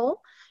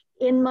all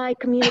in my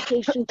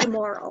communication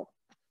tomorrow.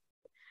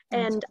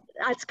 And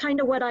that's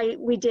kind of what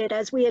we did.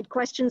 As we had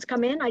questions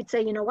come in, I'd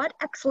say, you know what,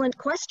 excellent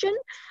question.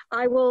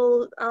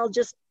 I'll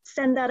just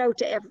send that out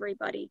to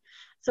everybody.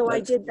 So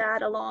I did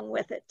that along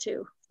with it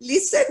too.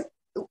 Listen,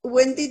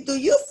 Wendy, do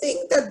you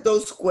think that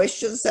those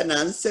questions and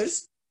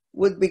answers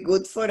would be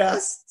good for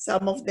us,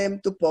 some of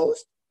them to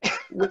post?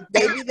 Would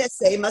they be the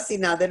same as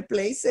in other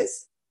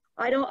places?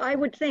 I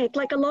would think,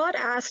 like a lot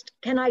asked,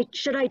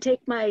 should I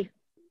take my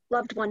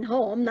loved one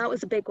home? That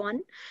was a big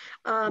one.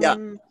 Yeah,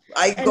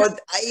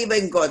 I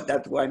even got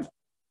that one.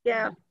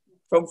 Yeah.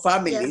 From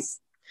families.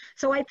 Yeah.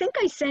 So I think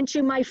I sent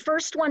you, my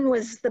first one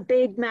was the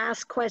big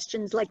mass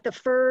questions, like the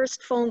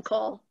first phone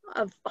call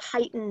of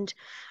heightened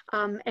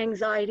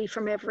anxiety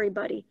from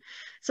everybody.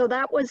 So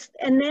that was,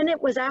 and then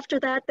it was after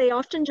that, they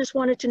often just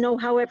wanted to know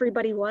how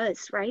everybody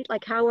was, right?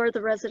 Like, how are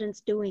the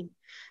residents doing?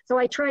 So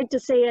I tried to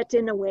say it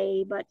in a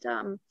way, but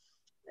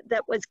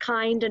that was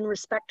kind and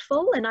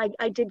respectful. And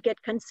I did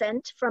get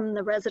consent from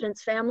the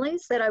residents'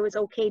 families that I was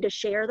okay to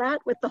share that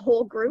with the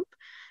whole group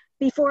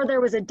before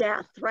there was a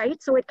death,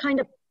 right? So it kind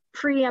of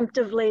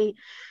preemptively,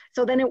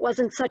 so then it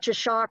wasn't such a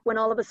shock when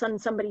all of a sudden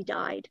somebody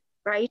died,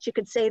 right? You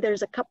could say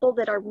there's a couple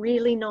that are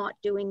really not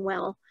doing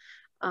well,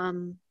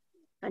 kind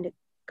of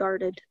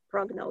guarded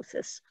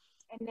prognosis.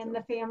 And then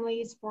the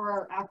families for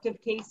our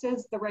active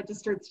cases, the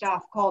registered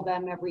staff call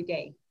them every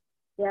day.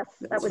 Yes,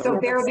 that was so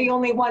they're the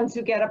only ones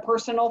who get a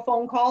personal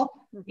phone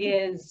call,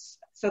 is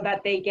so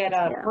that they get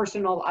a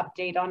personal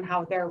update on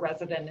how their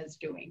resident is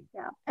doing.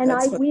 Yeah, and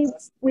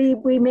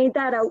we made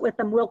that out with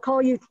them. We'll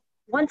call you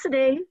once a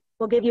day.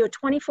 We'll give you a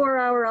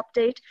 24-hour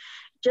update.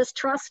 Just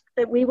trust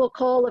that we will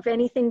call if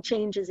anything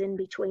changes in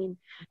between.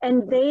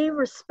 And they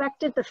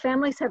respected, the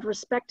families have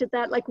respected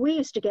that. Like we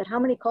used to get how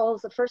many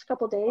calls the first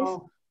couple of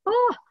days?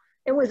 Oh,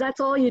 That's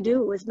all you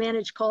do was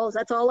manage calls.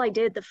 That's all I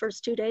did the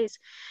first 2 days.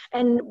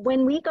 And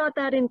when we got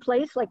that in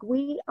place, like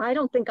I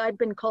don't think I've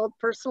been called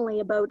personally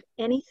about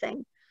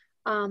anything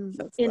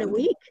in a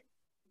week.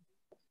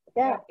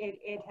 Yeah,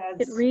 it has.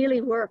 It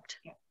really worked.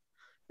 Yeah.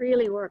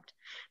 Really worked.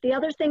 The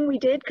other thing we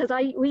did, because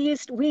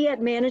we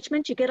at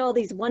management, you get all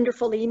these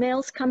wonderful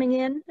emails coming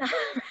in,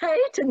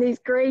 right? And these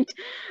great,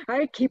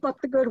 right? Keep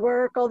up the good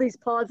work, all these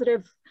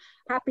positive,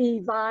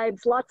 happy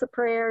vibes, lots of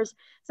prayers.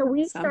 So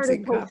we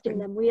started posting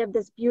them. We have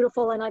this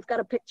beautiful, and I've got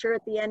a picture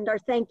at the end, our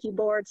thank you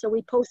board. So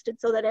we posted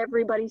so that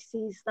everybody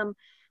sees them.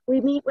 We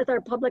meet with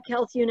our public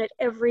health unit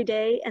every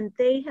day, and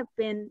they have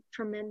been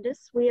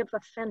tremendous. We have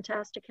a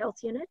fantastic health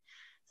unit.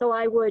 So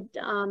I would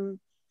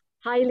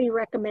highly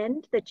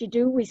recommend that you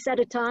do. We set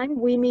a time.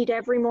 We meet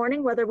every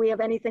morning, whether we have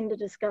anything to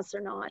discuss or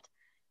not.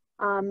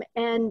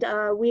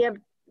 We have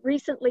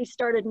recently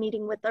started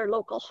meeting with our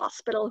local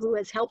hospital, who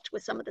has helped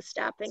with some of the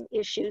staffing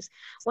issues.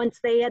 Once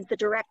they had the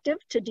directive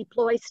to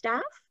deploy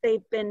staff,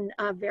 they've been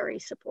very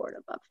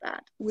supportive of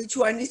that. Which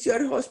one is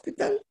your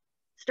hospital?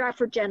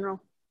 Stratford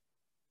General.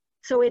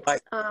 So it's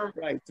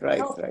right.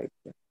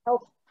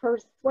 Health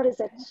Perth, what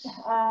is it?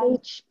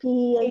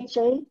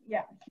 HPHA?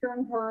 Yeah,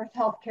 Huron Perth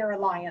Healthcare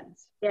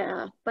Alliance.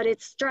 Yeah, but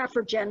it's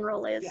Stratford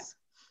General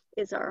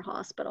is our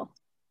hospital.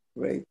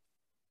 Great.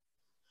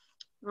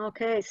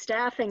 Okay,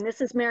 staffing.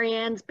 This is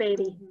Marianne's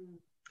baby.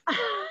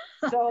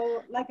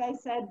 So, like I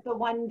said, the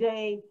one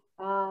day,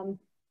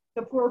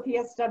 the poor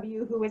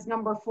PSW, who was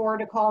number 4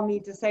 to call me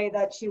to say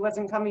that she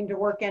wasn't coming to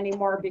work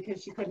anymore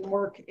because she couldn't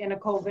work in a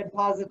COVID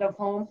positive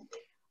home.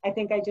 I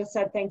think I just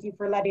said, thank you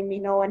for letting me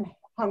know, and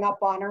hung up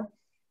on her.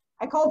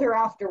 I called her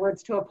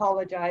afterwards to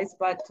apologize,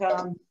 but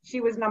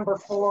she was number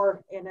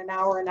 4 in an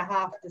hour and a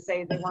half to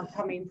say they weren't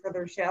coming for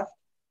their shift.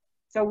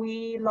 So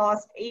we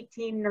lost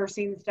 18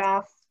 nursing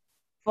staff,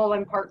 full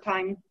and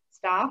part-time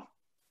staff,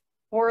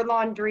 4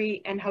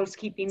 laundry and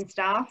housekeeping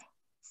staff,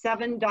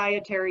 7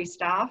 dietary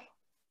staff.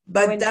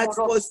 But that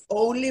was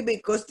only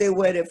because they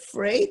were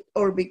afraid,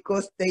 or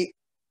because they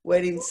were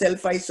in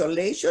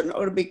self-isolation,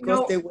 or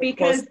because they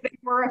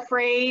were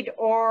afraid,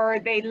 or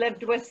they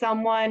lived with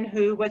someone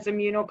who was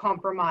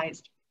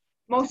immunocompromised.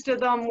 Most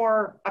of them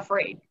were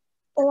afraid.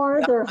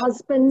 Or their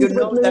husbands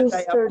would lose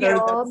their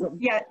job.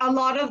 Yeah, a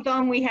lot of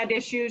them, we had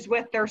issues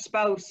with their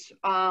spouse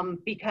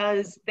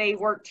because they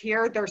worked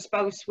here, their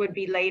spouse would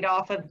be laid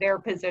off of their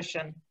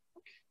position.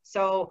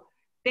 So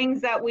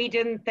things that we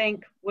didn't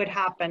think would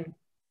happen,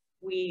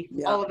 we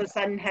all of a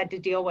sudden had to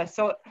deal with.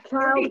 So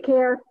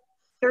childcare.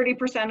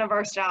 30% of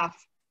our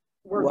staff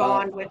were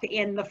gone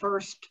within the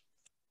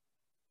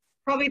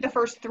probably the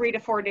first 3 to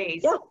 4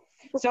 days. Yeah.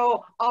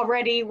 So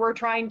already we're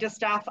trying to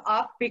staff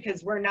up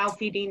because we're now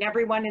feeding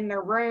everyone in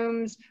their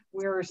rooms.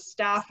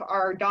 Staff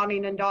are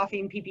donning and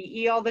doffing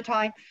PPE all the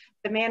time.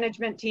 The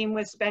management team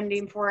was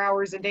spending 4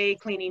 hours a day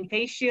cleaning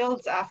face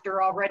shields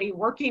after already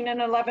working an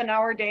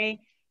 11-hour day.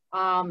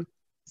 And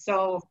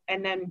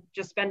then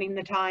just spending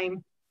the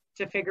time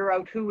to figure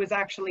out who was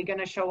actually going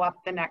to show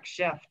up the next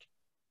shift.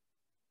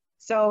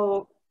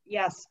 So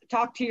yes,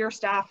 talk to your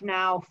staff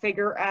now,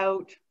 figure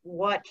out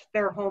what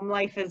their home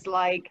life is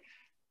like.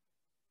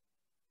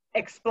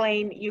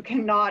 Explain you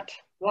cannot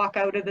walk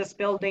out of this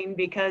building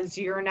because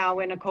you're now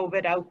in a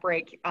COVID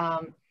outbreak.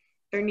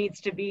 There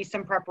needs to be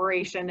some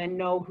preparation and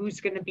know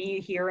who's going to be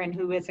here and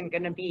who isn't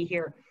going to be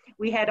here.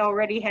 We had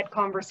already had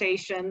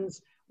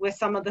conversations with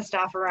some of the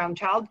staff around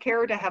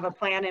childcare to have a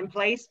plan in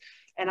place,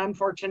 and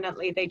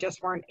unfortunately they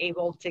just weren't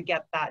able to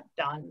get that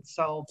done.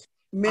 So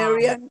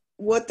Marianne,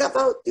 what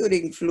about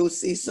during flu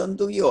season?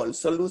 Do you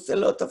also lose a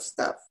lot of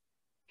staff?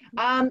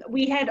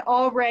 We had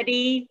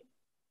already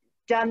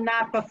done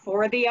that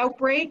before the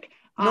outbreak.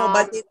 No,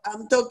 but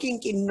I'm talking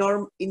in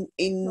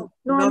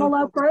normal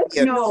outbreaks?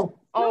 No.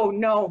 Oh,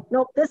 no.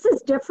 No, this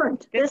is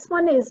different. This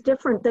one is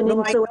different than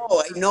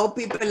influenza. I know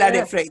people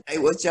are afraid. I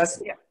was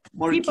just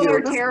more people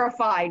curious. Are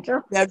terrified.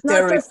 They're terrified.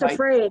 Not just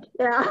afraid.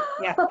 Yeah.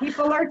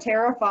 People are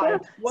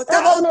terrified. What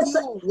about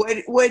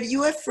you? Were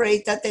you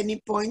afraid at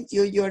any point,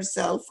 you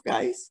yourself,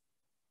 guys?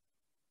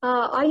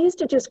 I used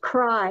to just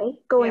cry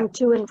going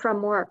to and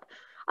from work.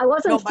 I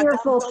wasn't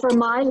fearful for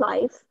my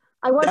life.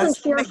 I wasn't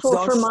fearful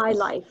for my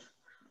life.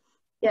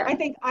 Yeah. I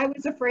think I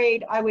was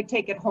afraid I would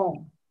take it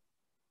home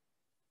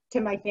to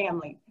my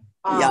family.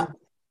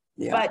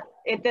 But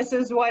this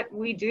is what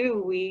we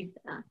do. We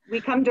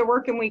come to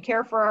work and we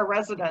care for our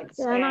residents.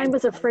 Yeah, and I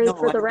was afraid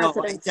for the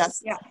residents.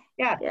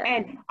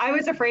 And I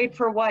was afraid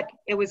for what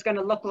it was going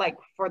to look like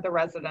for the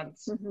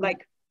residents.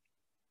 Like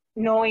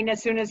knowing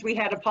as soon as we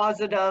had a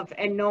positive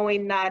and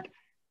knowing that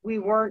we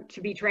weren't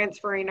to be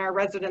transferring our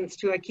residents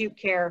to acute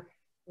care,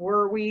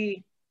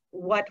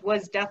 what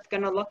was death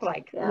going to look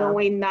like?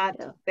 Knowing that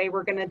they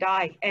were going to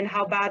die, and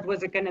how bad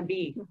was it going to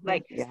be?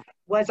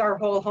 Was our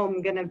whole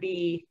home going to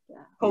be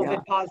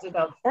COVID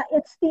positive?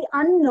 It's the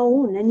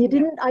unknown,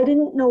 and I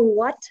didn't know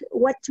what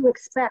to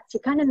expect. You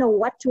kind of know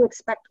what to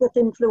expect with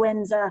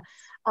influenza.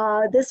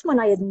 This one,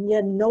 I had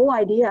no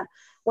idea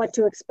what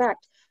to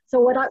expect. So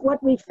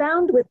what we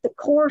found with the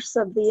course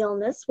of the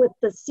illness, with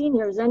the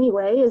seniors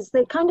anyway, is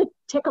they kind of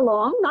tick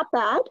along, not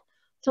bad.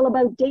 till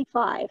about day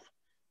 5.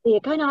 You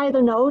kind of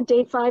either know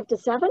day 5 to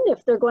 7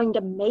 if they're going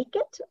to make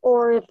it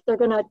or if they're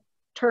going to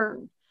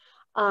turn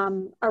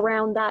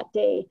around that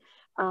day.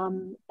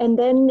 And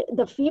then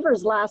the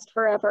fevers last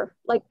forever.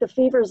 Like the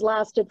fevers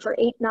lasted for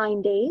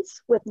 8-9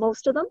 days with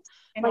most of them.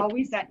 And like,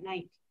 always at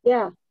night.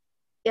 Yeah.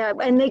 Yeah,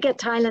 and they get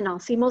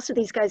Tylenol. See, most of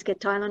these guys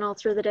get Tylenol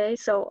through the day.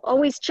 So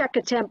always check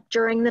a temp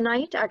during the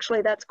night.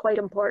 Actually, that's quite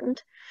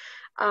important.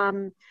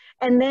 And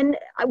then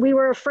we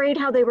were afraid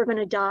how they were going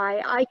to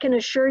die. I can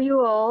assure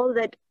you all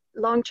that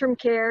long-term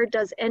care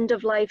does end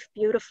of life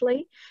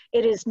beautifully.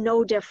 It is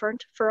no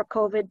different for a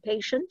COVID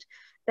patient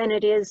than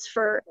it is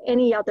for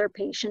any other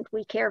patient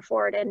we care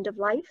for at end of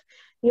life.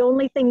 The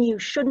only thing you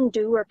shouldn't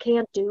do or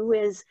can't do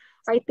is,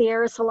 right, the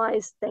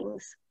aerosolized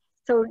things.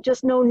 So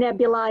just no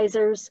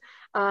nebulizers,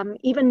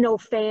 even no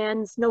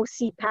fans, no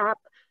CPAP,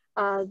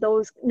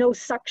 those, no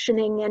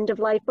suctioning end of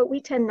life, but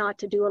we tend not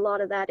to do a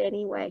lot of that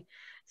anyway.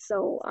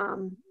 So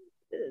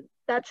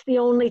that's the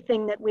only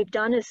thing that we've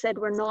done, is said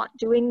we're not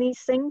doing these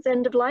things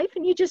end of life,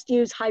 and you just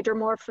use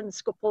hydromorphine,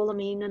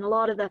 scopolamine, and a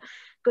lot of the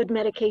good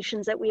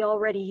medications that we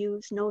already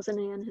use.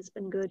 Nozanan has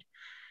been good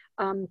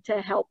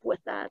to help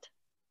with that.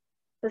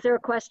 Is there a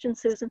question,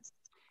 Susan?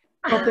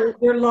 Well,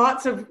 there are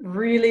lots of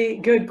really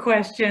good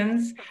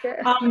questions.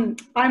 Okay.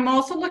 I'm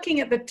also looking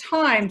at the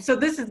time. So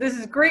this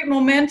is great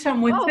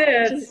momentum with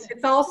this. Geez.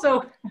 It's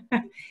also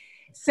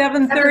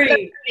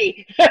 7:30.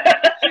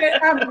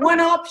 One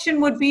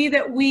option would be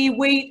that we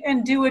wait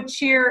and do a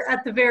cheer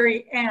at the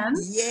very end.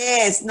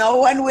 Yes, no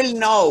one will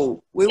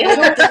know. We will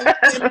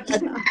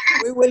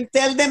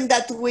tell them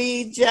that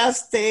we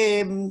just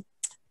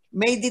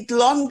made it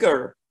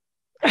longer.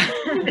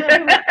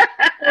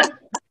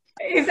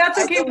 If that's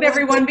okay with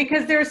everyone,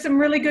 because there are some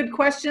really good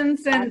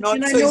questions, and I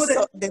know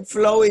that the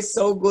flow is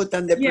so good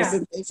and the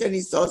presentation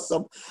is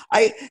awesome.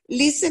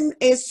 Listen,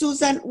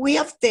 Susan, we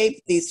have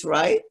taped this,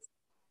 right?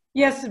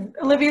 Yes,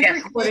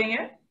 Olivia's recording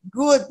it.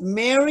 Good.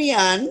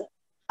 Marianne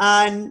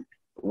and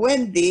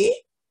Wendy,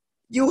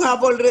 you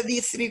have already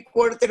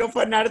 3/4 of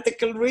an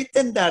article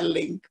written,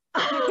 darling.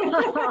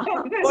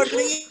 For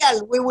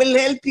real, we will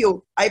help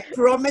you. I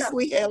promise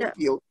we help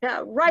you.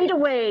 Yeah, right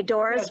away,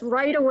 Doris,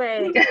 right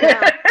away.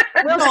 Yeah.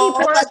 We'll keep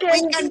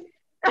working.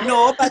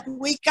 But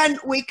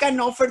we can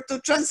offer to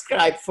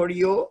transcribe for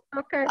you.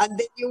 Okay. And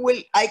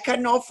then I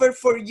can offer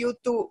for you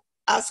to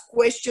ask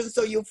questions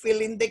so you fill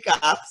in the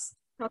gaps.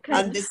 Okay.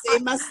 And the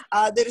same as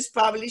others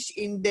publish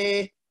in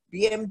the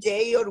BMJ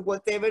or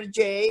whatever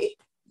J,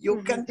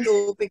 you can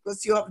do,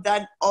 because you have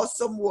done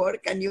awesome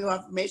work and you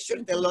have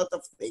measured a lot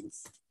of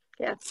things.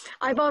 Yeah,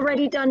 I've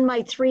already done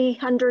my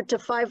 300 to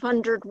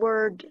 500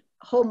 word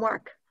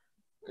homework,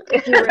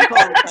 if you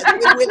recall.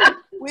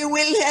 we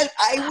will help.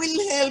 I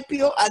will help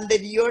you under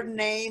your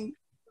name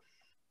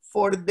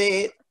for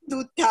the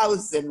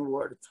 2,000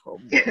 word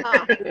homework.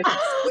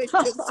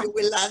 Questions you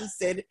will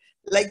answer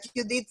like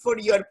you did for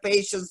your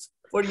patients,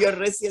 for your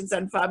residents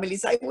and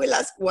families. I will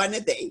ask one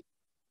a day.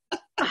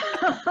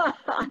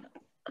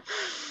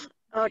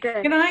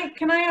 Okay.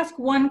 Can I ask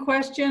one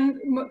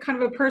question,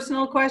 kind of a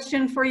personal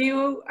question for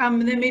you?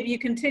 And then maybe you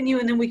continue,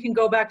 and then we can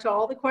go back to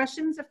all the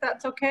questions, if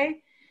that's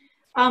okay.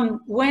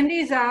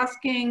 Wendy's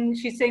asking,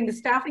 she's saying the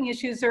staffing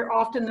issues are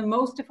often the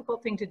most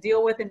difficult thing to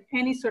deal with in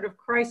any sort of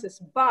crisis,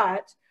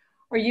 but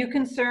are you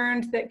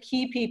concerned that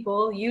key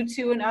people, you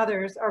two and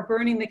others, are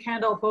burning the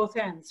candle at both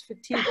ends?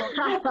 Fatigue.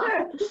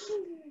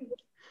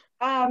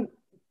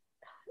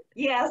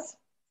 Yes,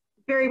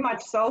 very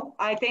much so.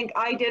 I think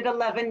I did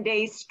 11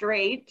 days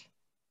straight.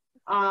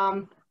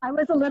 I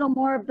was a little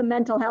more of the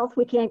mental health.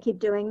 We can't keep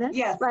doing this.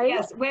 Yes, right?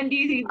 yes.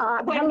 Wendy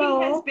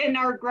hello. has been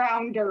our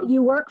grounder.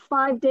 You work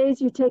 5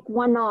 days, you take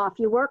 1 off.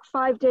 You work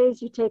 5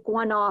 days, you take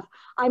 1 off.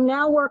 I'm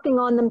now working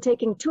on them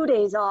taking 2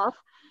 days off.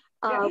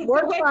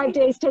 Work 5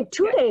 days, take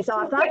 2 days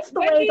off. That's the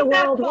way the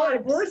world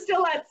works. We're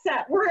still at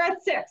we're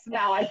at 6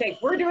 now, I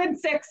think. We're doing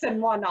 6 and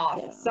 1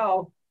 off. Yeah.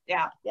 So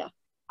yeah. Yeah.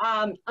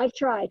 I've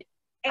tried.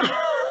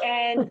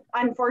 And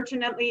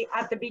unfortunately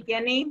at the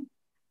beginning,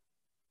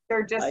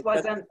 there just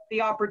wasn't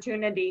the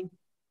opportunity.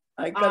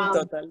 I can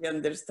totally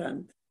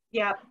understand.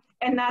 Yeah,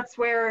 and that's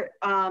where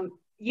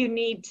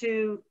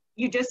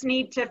you just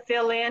need to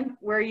fill in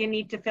where you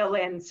need to fill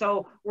in.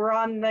 So we're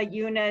on the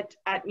unit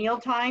at meal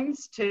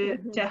times to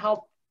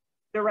help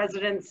the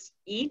residents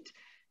eat,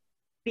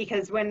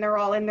 because when they're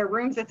all in their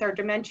rooms, it's our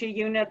dementia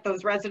unit,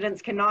 those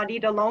residents cannot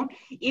eat alone.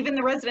 Even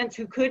the residents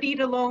who could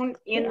eat alone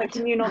in the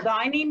communal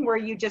dining, where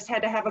you just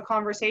had to have a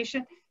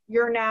conversation,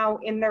 you're now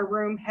in their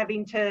room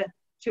having to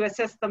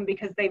assist them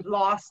because they've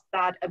lost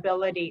that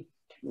ability.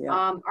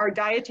 Yeah. Our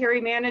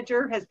dietary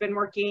manager has been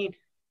working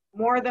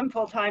more than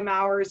full-time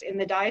hours in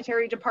the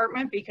dietary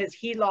department because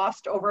he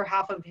lost over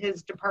half of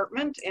his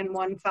department in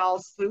one foul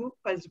swoop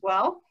as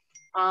well.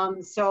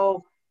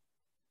 So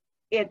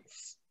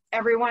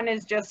everyone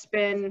has just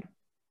been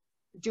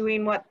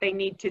doing what they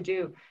need to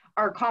do.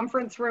 Our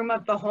conference room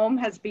of the home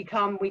has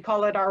become, we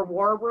call it our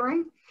war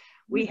room.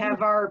 We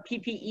have our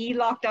PPE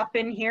locked up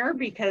in here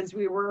because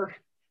we were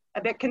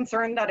a bit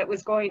concerned that it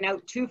was going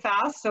out too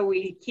fast, so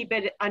we keep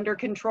it under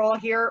control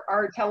here.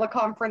 Our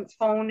teleconference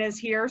phone is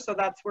here, so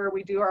that's where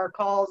we do our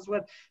calls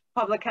with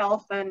public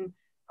health and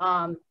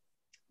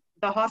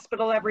the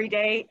hospital every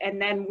day. And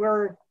then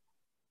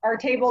our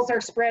tables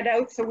are spread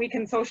out so we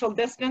can social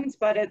distance,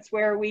 but it's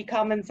where we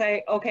come and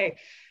say, okay,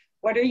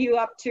 what are you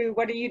up to?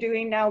 What are you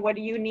doing now? What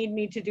do you need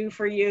me to do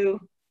for you?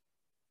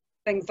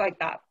 Things like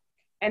that.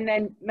 And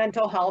then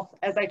mental health,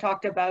 as I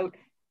talked about,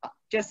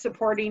 just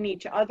supporting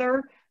each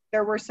other.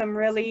 There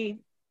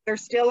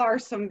still are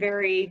some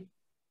very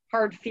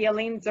hard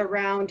feelings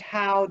around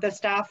how the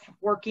staff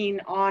working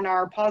on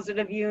our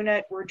positive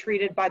unit were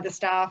treated by the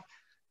staff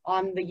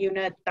on the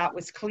unit that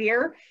was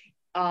clear.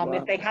 Wow.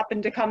 If they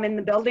happened to come in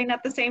the building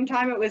at the same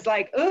time, it was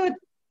like, oh,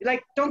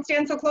 like, don't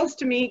stand so close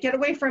to me, get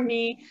away from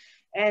me.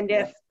 And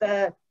if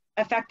the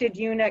affected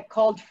unit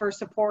called for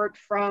support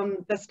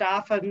from the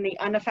staff and the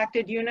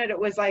unaffected unit, it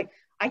was like,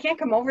 I can't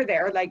come over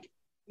there, like,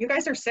 you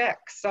guys are sick.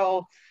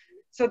 So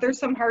there's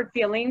some hard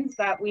feelings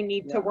that we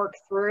need to work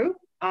through.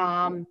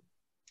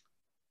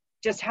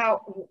 Just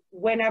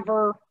what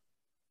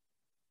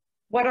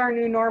our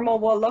new normal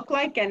will look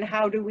like and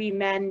how do we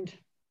mend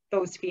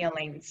those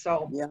feelings.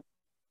 So yeah,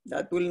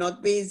 that will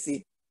not be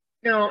easy.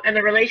 No, and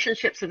the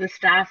relationships of the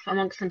staff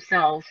amongst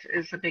themselves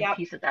is a big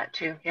piece of that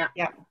too. Yeah.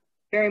 Yeah,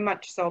 very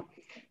much so.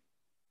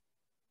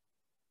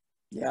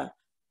 Yeah,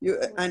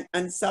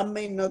 and some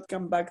may not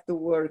come back to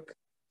work.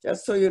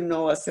 Just so you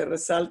know, as a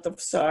result of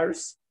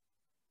SARS,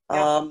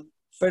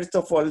 first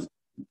of all,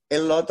 a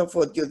lot of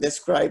what you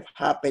described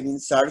happened in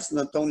SARS,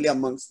 not only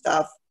among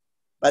staff,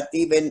 but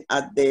even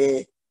at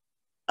the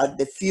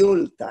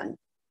fuel tank.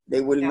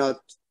 They will not,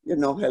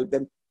 help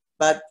them.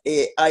 But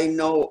I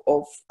know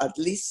of at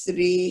least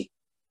 3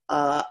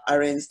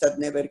 RNs that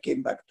never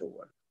came back to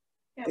work.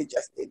 Yeah. They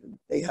just didn't.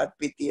 They had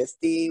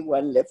PTSD,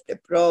 one left the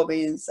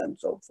province, and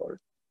so forth.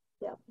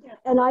 Yeah,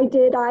 and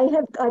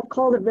I've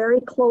called a very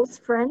close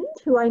friend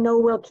who I know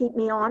will keep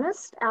me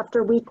honest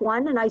after week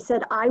 1. And I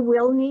said, I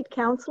will need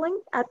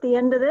counseling at the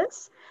end of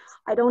this.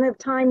 I don't have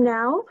time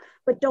now,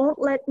 but don't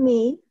let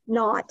me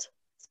not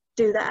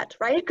do that,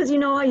 right? Because you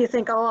know how you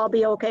think, oh, I'll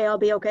be okay.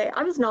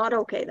 I was not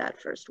okay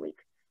that first week,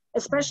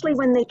 especially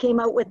when they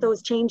came out with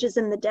those changes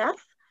in the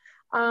death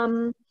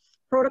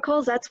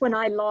protocols. That's when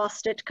I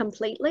lost it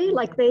completely.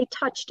 Like, they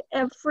touched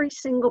every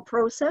single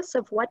process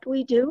of what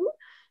we do,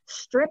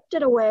 stripped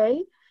it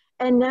away,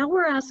 and now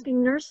we're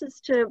asking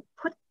nurses to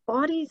put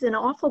bodies in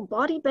awful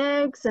body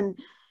bags and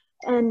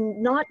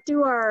not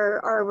do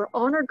our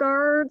honor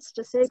guards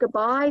to say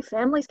goodbye.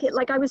 Families can't,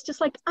 like, I was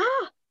just like,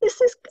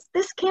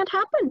 this can't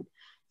happen.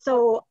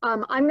 So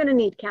I'm going to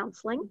need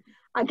counseling.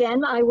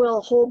 Again, I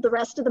will hold the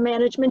rest of the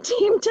management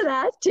team to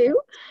that too,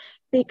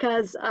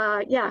 because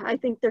I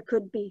think there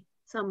could be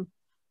some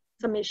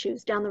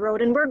issues down the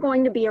road, and we're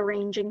going to be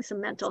arranging some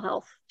mental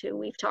health too.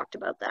 We've talked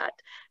about that,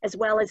 as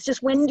well as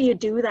just when do you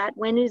do that?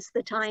 When is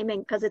the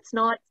timing? Because it's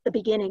not the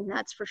beginning,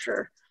 that's for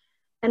sure.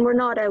 And we're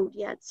not out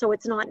yet, so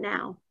it's not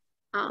now.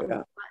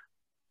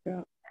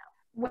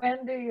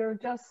 Wendy, you're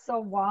just so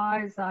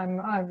wise.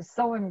 I'm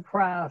so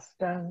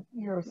impressed, and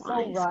you're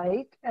so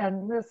right.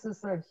 And this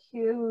is a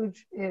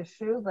huge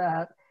issue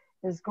that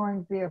is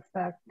going to be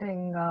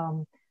affecting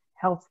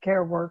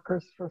healthcare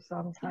workers for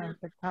some time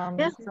to come.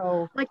 Yeah.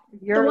 So like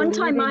you're the one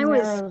time I was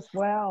as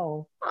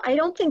well. I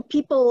don't think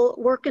people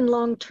work in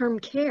long-term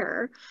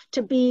care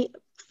to be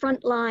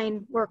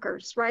frontline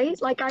workers,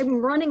 right? Like,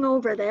 I'm running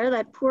over there,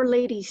 that poor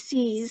lady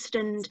seized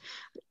and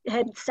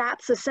had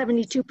SATs of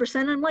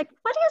 72%. I'm like,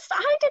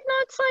 I did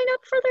not sign up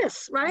for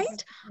this, right?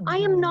 Mm-hmm. I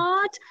am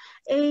not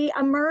a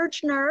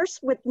emerge nurse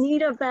with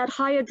need of that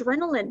high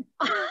adrenaline.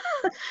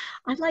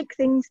 I like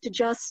things to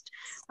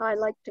I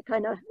like to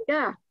kind of,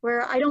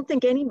 where I don't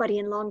think anybody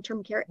in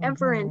long-term care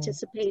ever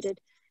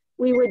anticipated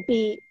we would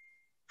be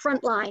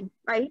frontline,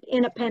 right,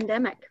 in a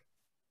pandemic.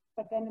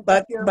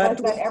 But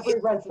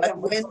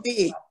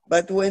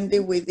Wendy,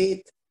 we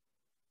did.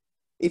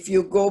 If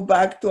you go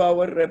back to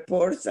our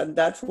reports, and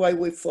that's why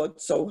we fought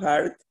so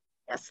hard.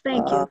 Yes,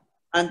 thank you.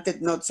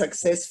 And not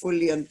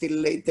successfully until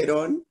later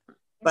on.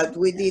 But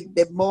we did.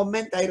 The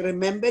moment I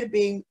remember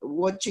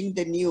watching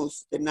the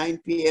news, the 9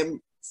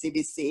 p.m.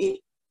 CBC,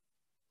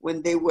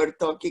 when they were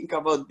talking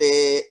about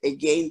the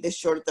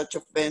shortage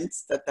of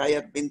vents, that I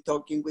have been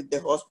talking with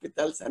the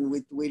hospitals and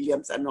with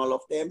Williams and all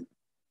of them.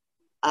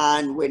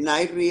 And when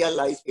I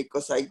realized,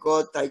 because I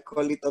call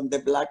it on the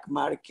black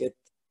market,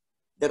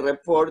 the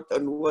report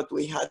on what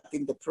we had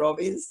in the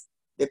province,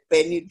 the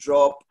penny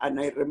dropped. And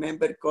I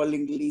remember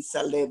calling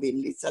Lisa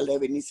Levin. Lisa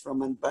Levin is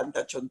from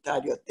Advantage,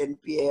 Ontario, at 10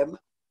 p.m.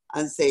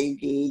 and saying,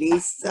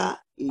 Lisa,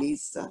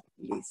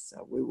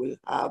 we will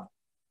have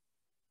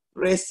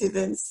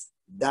residents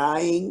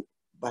dying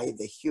by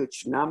the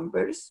huge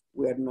numbers.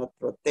 We are not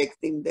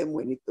protecting them.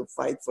 We need to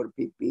fight for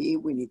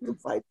PPE. We need to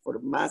fight for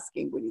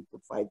masking. We need to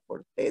fight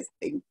for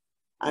testing.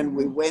 And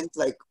we went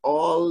like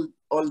all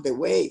the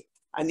way.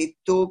 And it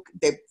took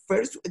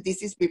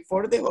this is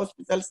before the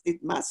hospitals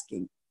did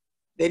masking.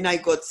 Then I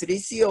got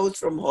 3 COs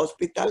from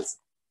hospitals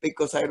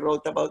because I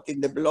wrote about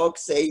in the blog,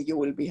 saying you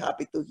will be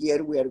happy to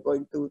hear we are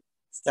going to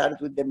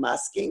start with the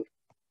masking.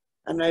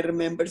 And I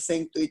remember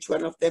saying to each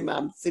one of them,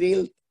 I'm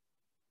thrilled.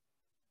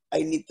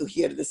 I need to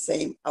hear the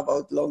same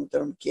about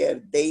long-term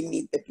care. They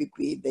need the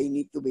PPE, they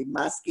need to be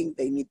masking,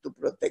 they need to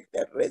protect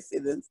their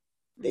residents,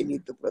 they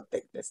need to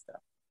protect the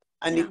staff.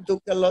 And it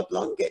took a lot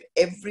longer.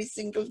 Every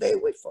single day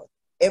we fought.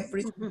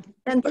 Every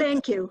And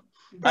thank you.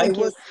 Thank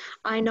you.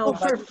 I know.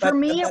 For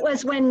me, it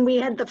was when we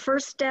had the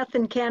first death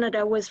in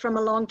Canada was from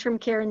a long-term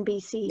care in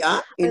BC.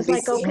 Yeah, I was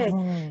like,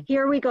 okay,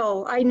 here we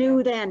go. I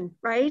knew then,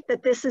 right,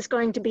 that this is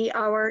going to be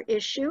our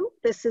issue.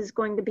 This is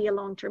going to be a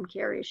long-term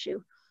care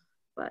issue.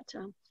 But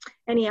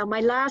anyhow,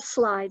 my last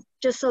slide,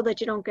 just so that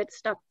you don't get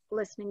stuck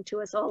listening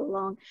to us all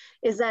along,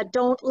 is that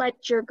don't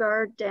let your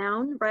guard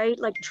down, right?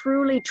 Like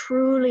truly,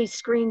 truly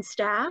screen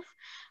staff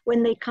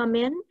when they come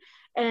in.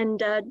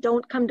 And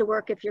don't come to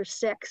work if you're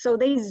sick. So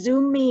they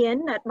Zoom me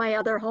in at my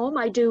other home.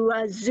 I do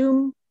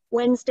Zoom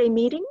Wednesday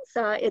meetings.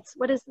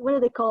 What do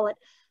they call it?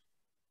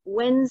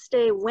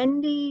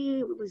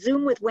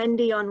 Zoom with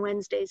Wendy on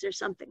Wednesdays or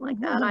something like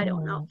that. I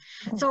don't know.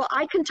 So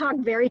I can talk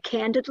very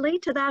candidly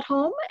to that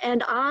home.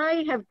 And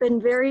I have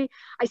been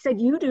I said,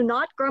 you do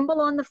not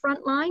grumble on the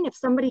front line. If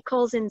somebody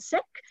calls in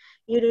sick,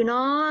 you do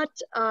not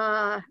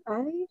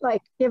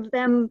give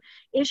them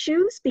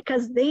issues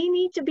because they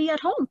need to be at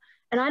home.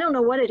 And I don't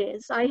know what it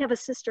is. I have a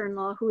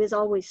sister-in-law who is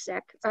always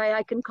sick.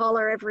 I can call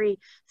her every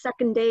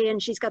second day and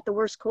she's got the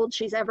worst cold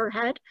she's ever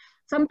had.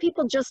 Some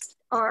people just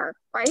are,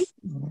 right?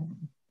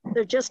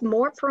 They're just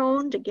more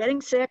prone to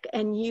getting sick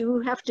and you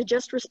have to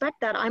just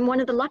respect that. I'm one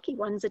of the lucky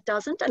ones that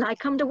doesn't, and I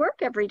come to work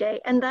every day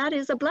and that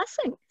is a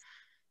blessing.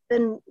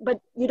 But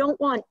you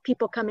don't want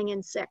people coming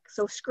in sick,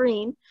 so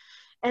screen.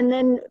 And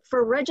then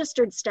for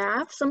registered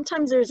staff,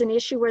 sometimes there's an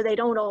issue where they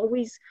don't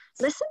always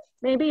listen,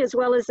 maybe as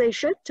well as they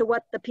should, to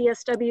what the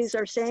PSWs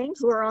are saying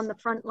who are on the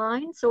front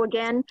line. So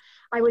again,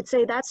 I would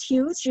say that's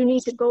huge. You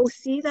need to go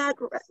see that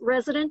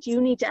resident. You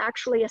need to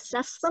actually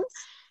assess them.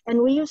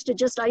 And we used to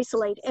just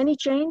isolate any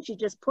change. You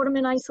just put them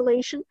in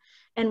isolation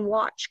and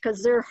watch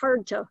because they're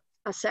hard to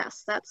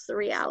assess. That's the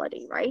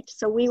reality, right?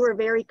 So we were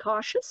very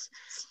cautious.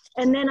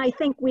 And then I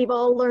think we've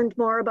all learned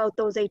more about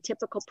those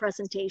atypical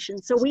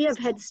presentations. So we have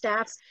had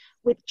staff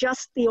with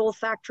just the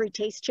olfactory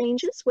taste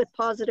changes with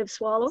positive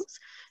swallows,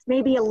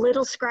 maybe a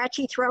little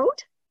scratchy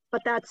throat,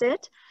 but that's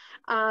it.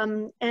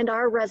 And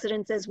our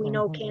residents, as we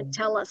know, can't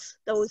tell us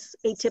those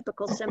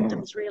atypical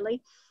symptoms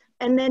really.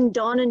 And then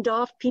don and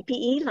doff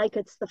PPE like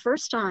it's the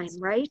first time,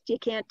 right? You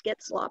can't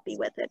get sloppy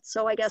with it.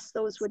 So I guess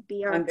those would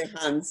be our— And the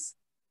hands.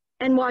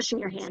 And washing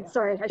your hands,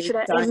 sorry, I should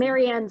have, and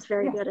Mary Ann's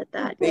very good at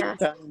that, yeah.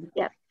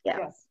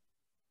 Yes.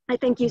 I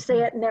think you say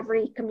it in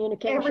every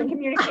communication. Every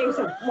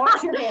communication,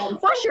 wash your hands.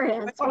 Wash your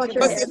hands, wash your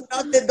Because hands. if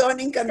not, the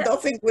donning and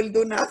doffing will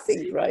do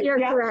nothing, right? You're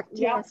correct,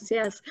 yes.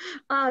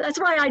 That's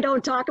why I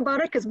don't talk about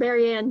it, because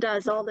Mary Ann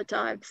does all the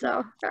time,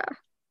 so.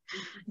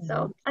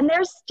 And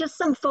there's just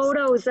some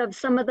photos of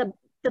some of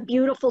the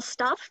beautiful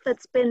stuff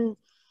that's been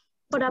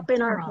put up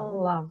in our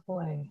home.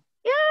 Lovely.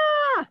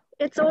 Yeah,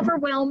 it's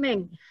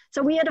overwhelming.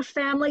 So we had a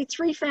family,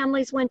 3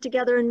 families went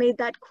together and made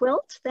that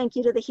quilt. Thank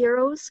you to the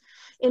heroes.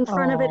 In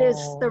front of it is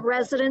the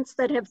residents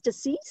that have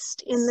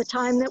deceased in the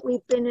time that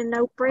we've been in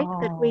outbreak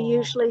that we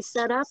usually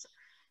set up.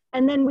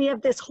 And then we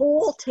have this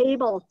whole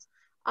table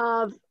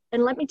of,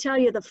 and let me tell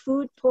you, the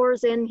food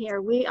pours in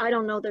here. I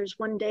don't know, there's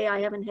one day I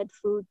haven't had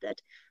food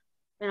that,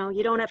 you know,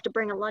 you don't have to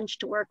bring a lunch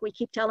to work. We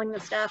keep telling the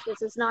staff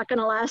this is not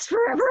gonna last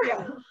forever.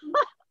 Yeah.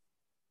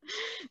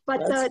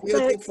 But That's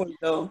beautiful,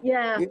 though.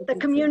 Yeah, beautiful. The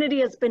community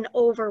has been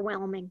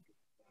overwhelming.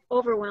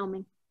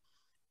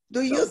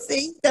 Do you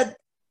think that,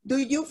 do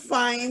you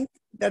find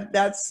that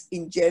that's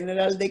in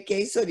general the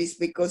case, or is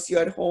because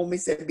your home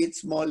is a bit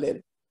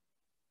smaller?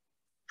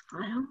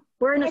 I don't know.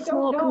 We're in a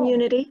small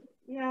community.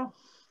 Yeah.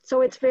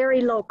 So it's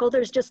very local.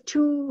 There's just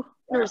 2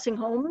 nursing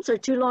homes or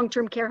 2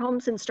 long-term care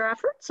homes in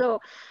Stratford. So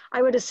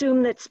I would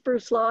assume that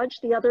Spruce Lodge,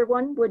 the other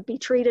one, would be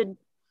treated,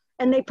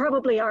 and they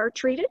probably are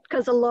treated,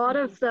 because a lot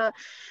of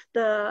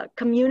the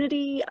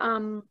community,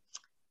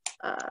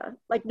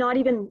 like not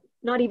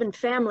even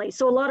families.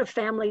 So a lot of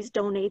families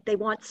donate. They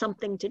want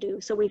something to do.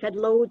 So we've had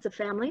loads of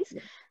families,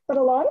 but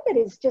a lot of it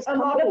is just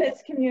companies. A lot of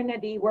it's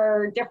community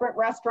where different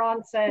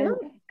restaurants and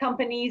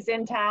companies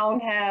in town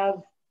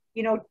have,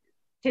 you know,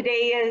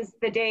 today is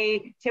the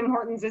day Tim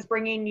Hortons is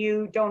bringing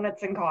you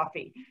donuts and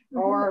coffee,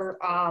 or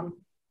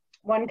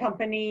one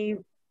company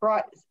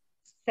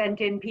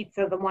sent in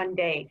pizza the one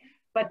day.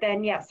 But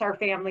then, yes, our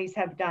families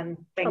have done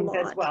things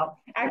as well.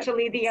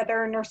 Actually, the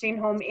other nursing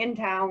home in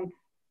town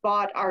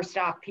bought our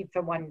staff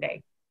pizza one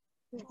day.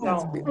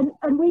 So,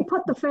 and we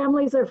put the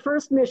families their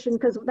first mission,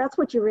 because that's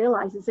what you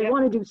realize is they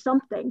want to do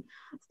something.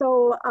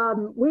 So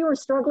we were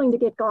struggling to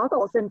get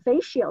goggles and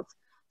face shields.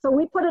 So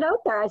we put it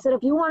out there. I said,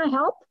 if you want to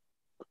help,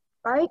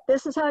 right?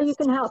 This is how you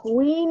can help.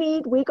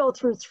 We go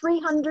through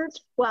 300,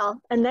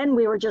 well, and then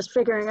we were just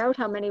figuring out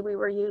how many we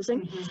were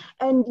using.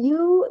 And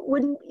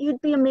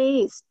you'd be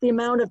amazed the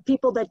amount of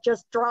people that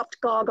just dropped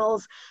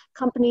goggles,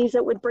 companies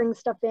that would bring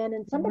stuff in,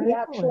 and somebody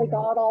actually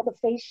got all the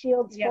face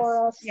shields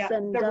for us. Yeah,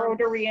 and the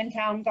Rotary in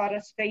town got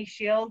us face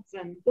shields.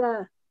 And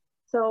yeah,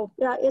 so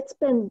yeah, it's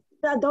been,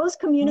 those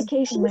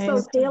communications,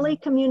 those daily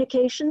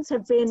communications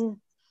have been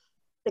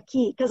the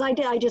key. Because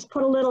I just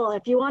put a little,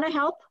 if you want to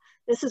help,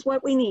 this is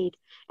what we need.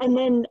 And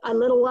then a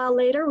little while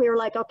later, we were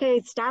like,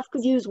 okay, staff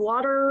could use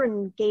water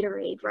and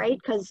Gatorade, right?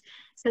 Because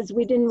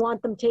we didn't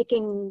want them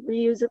taking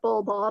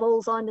reusable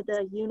bottles onto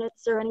the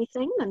units or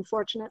anything,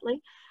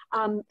 unfortunately.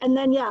 And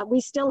then, yeah,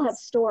 we still have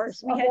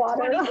stores we of had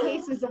water. 20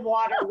 cases of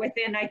water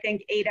within, I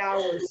think, 8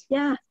 hours.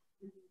 Yeah,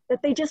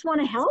 that they just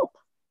want to help.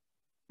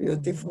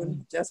 Beautiful,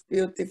 just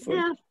beautiful.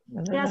 Yeah.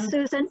 Yes,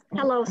 Susan.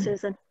 Hello,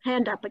 Susan.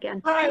 Hand up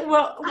again. Hi.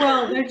 Well,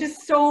 they're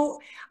just so,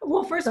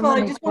 well, first of all,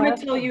 I just want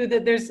to tell you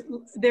that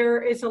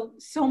there is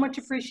so much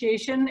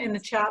appreciation in the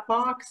chat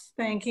box,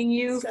 thanking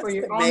you for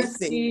your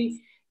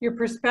honesty, your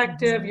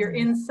perspective, your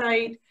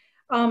insight,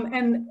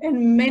 and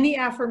many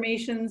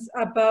affirmations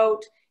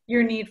about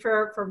your need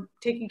for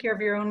taking care of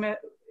your own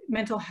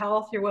mental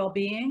health, your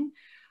well-being.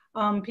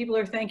 People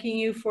are thanking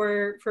you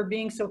for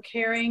being so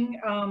caring,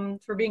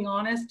 for being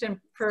honest, and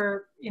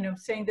for, you know,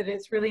 saying that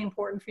it's really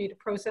important for you to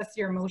process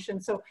your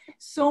emotions.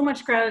 So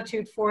much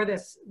gratitude for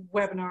this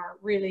webinar,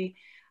 really.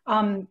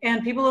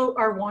 And people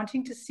are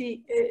wanting to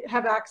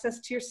have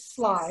access to your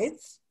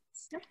slides.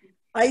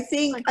 I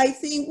think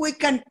we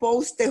can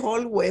post the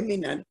whole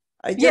webinar.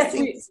 Yes,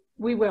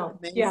 we will.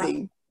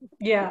 Amazing.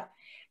 Yeah.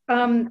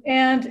 And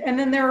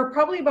then there are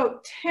probably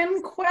about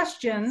 10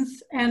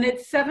 questions, and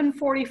it's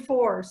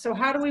 7:44. So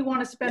how do we want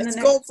to spend the next?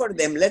 Let's go for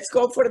them. Let's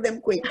go for them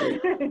quickly.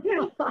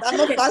 Some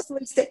of us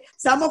will stay.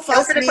 Some of Go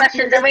us for the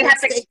questions, then we have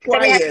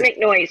to make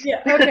noise.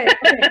 Yeah. Okay.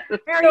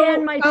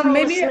 Marianne might fall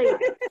maybe asleep.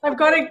 I've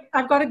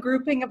got a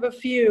grouping of a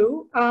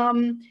few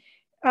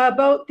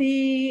about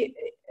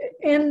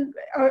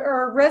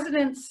are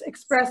residents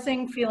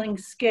expressing feeling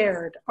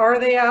scared? Are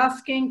they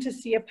asking to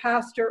see a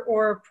pastor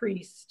or a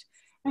priest?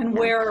 And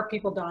where are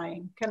people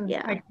dying? Can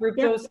I group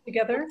those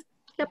together?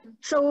 Yep.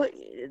 So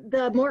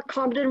the more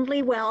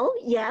cognitively well,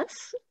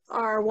 yes,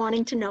 are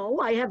wanting to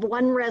know. I have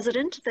one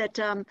resident that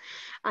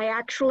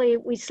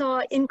we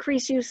saw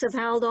increased use of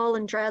Haldol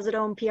and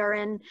Trazodone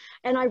PRN,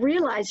 and I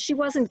realized she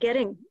wasn't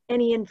getting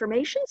any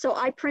information. So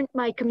I print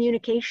my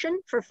communication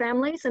for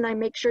families, and I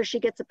make sure she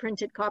gets a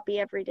printed copy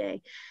every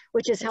day,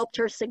 which has helped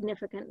her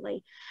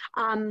significantly.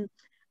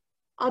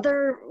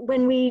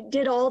 When we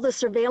did all the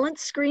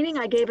surveillance screening,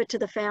 I gave it to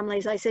the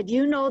families. I said,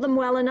 you know them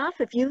well enough.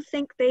 If you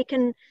think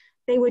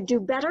they would do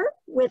better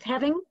with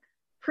having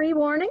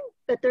pre-warning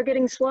that they're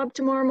getting swabbed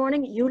tomorrow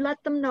morning, you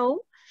let them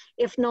know.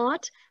 If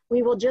not,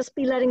 we will just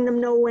be letting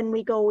them know when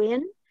we go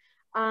in.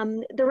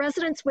 The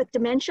residents with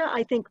dementia,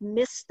 I think,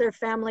 miss their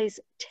families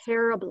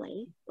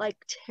terribly, like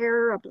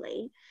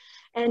terribly,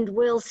 and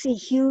will see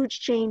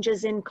huge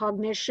changes in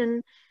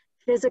cognition,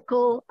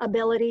 physical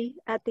ability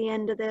at the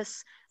end of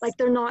this. Like,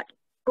 they're not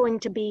going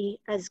to be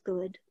as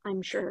good,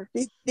 I'm sure.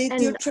 Did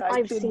you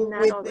try to do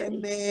with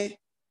them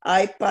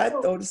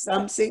iPad or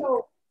something?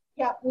 So,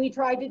 yeah, we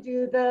try to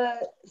do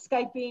the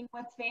Skyping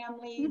with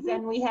families,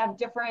 and we have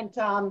different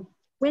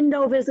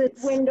window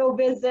visits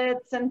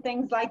and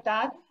things like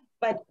that.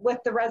 But with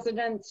the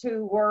residents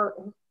who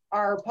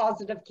are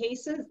positive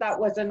cases, that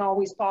wasn't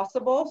always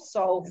possible.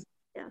 So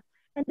yeah,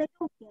 and they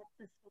don't get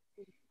this,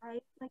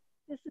 right? Like,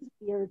 this is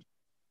weird.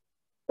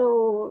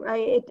 So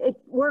it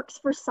works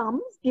for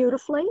some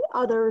beautifully,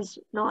 others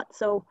not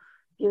so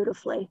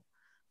beautifully.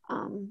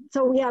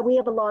 So yeah, we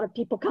have a lot of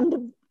people come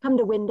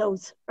to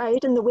windows,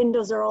 right? And the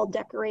windows are all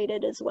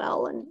decorated as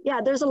well. And yeah,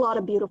 there's a lot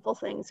of beautiful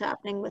things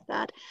happening with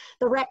that.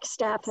 The rec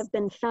staff have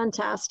been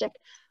fantastic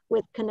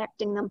with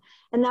connecting them.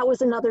 And that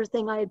was another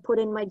thing I had put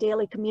in my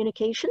daily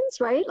communications,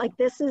 right? Like,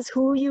 this is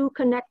who you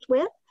connect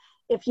with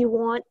if you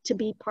want to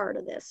be part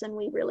of this. And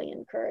we really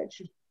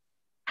encourage.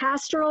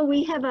 Pastoral,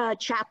 we have a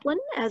chaplain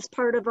as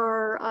part of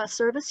our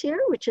service here,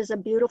 which is a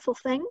beautiful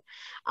thing.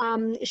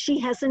 She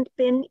hasn't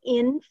been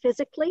in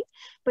physically,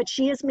 but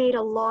she has made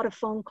a lot of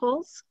phone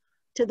calls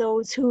to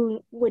those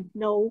who would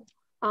know,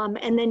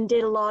 and then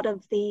did a lot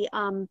of the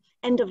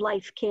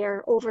end-of-life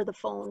care over the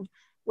phone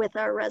with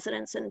our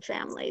residents and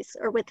families,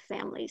 or with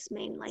families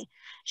mainly.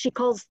 She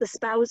calls the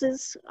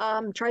spouses,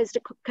 tries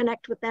to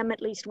connect with them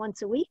at least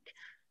once a week.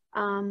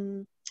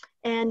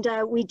 And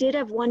we did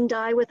have one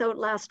die without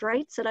last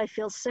rites that I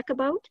feel sick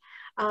about,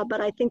 but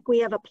I think we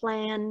have a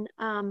plan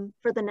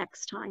for the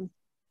next time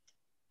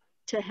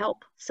to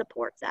help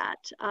support that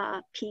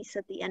piece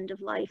at the end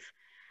of life.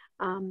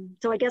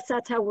 So I guess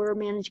that's how we're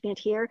managing it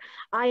here.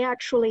 I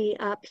actually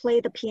play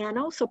the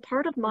piano, so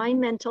part of my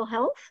mental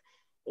health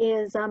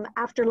is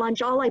after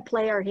lunch, all I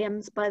play are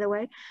hymns, by the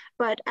way,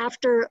 but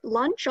after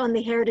lunch on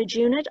the Heritage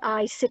Unit,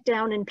 I sit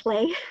down and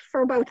play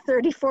for about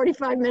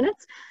 30-45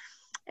 minutes.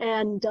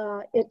 And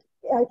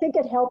I think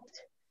it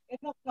helped. It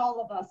helped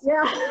all of us.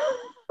 Yeah.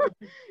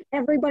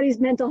 everybody's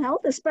mental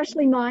health,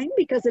 especially mine,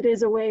 because it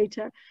is a way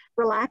to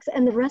relax.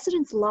 And the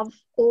residents love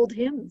old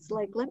hymns.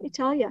 Like, let me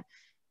tell you,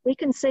 we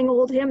can sing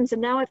old hymns,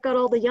 and now I've got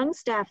all the young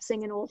staff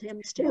singing old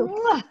hymns too.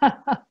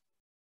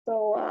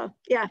 So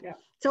yeah.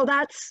 So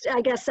that's,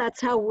 I guess that's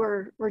how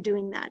we're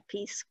doing that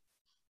piece.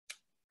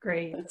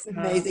 Great. That's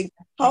amazing.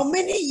 How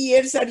many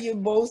years are you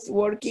both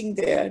working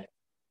there?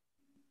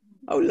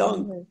 How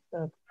long?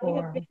 I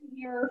have been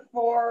here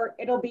for,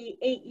 it'll be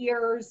 8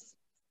 years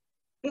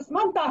this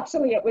month.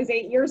 Actually, it was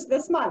 8 years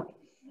this month.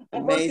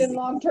 I've worked in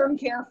long-term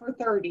care for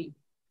 30.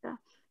 Yeah.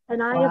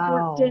 And I have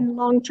worked in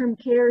long-term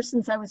care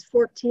since I was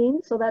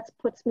 14. So that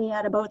puts me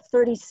at about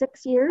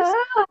 36 years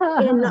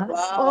in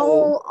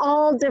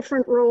all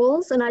different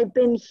roles. And I've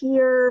been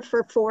here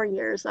for 4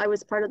 years. I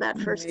was part of that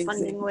first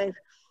funding wave.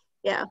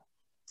 Yeah.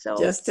 So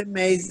just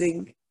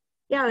amazing.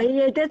 Yeah,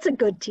 it's a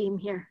good team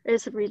here.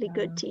 It's a really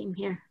good team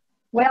here.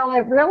 Well,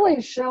 it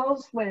really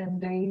shows,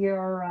 Wendy,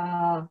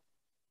 your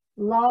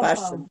love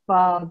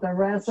of the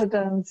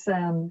residents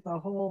and the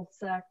whole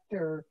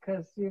sector,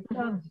 because you've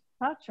done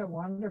such a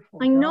wonderful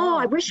job. I know.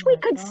 I wish we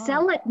could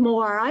sell it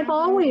more. I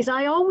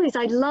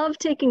love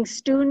taking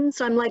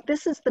students. I'm like,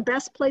 this is the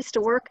best place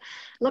to work.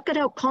 Look at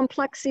how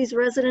complex these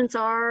residents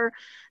are.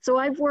 So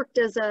I've worked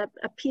as a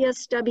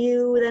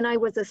PSW, then I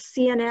was a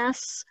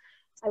CNS,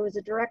 I was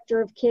a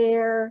director of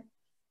care,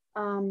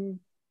 and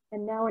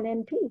now an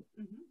NP.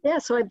 Yeah,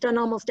 so I've done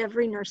almost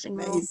every nursing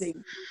role.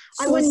 Amazing.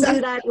 I wouldn't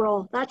do that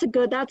role. That's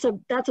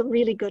a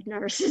really good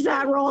nurse, is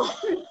that role.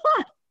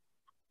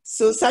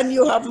 Susan,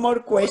 you have more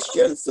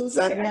questions,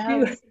 Susan?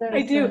 Yes,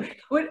 I do.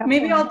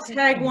 Maybe I'll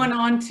tag one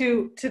on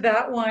to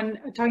that one,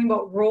 talking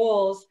about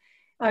roles.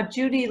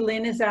 Judy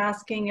Lynn is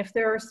asking if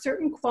there are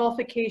certain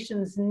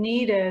qualifications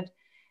needed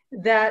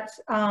that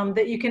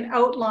that you can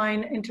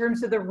outline in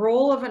terms of the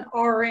role of an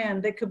RN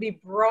that could be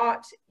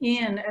brought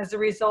in as a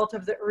result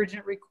of the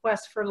urgent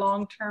request for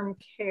long-term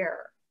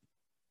care.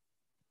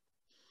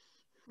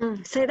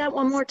 Say that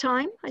one more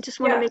time. I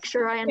just want to make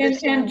sure I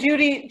understand.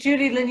 And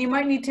Judy Lynn, you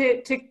might need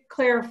to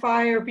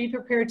clarify or be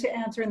prepared to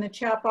answer in the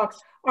chat box.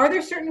 Are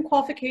there certain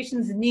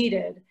qualifications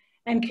needed?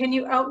 And can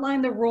you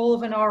outline the role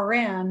of an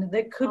RN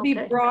that could be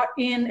brought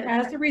in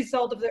as a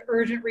result of the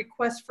urgent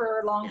request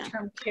for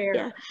long-term care?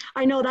 Yeah,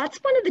 I know that's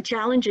one of the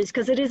challenges,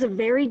 because it is a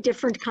very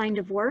different kind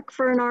of work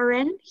for an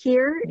RN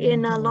here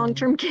in a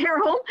long-term care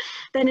home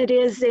than it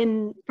is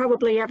in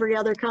probably every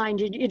other kind.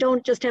 You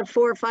don't just have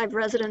 4 or 5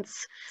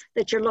 residents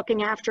that you're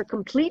looking after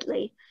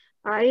completely,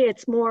 right?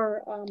 It's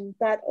more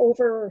that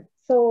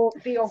So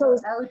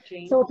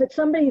if it's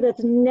somebody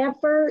that's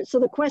never, so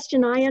the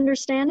question I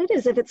understand it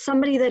is, if it's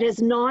somebody that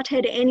has not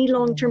had any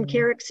long-term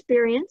care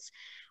experience,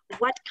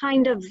 what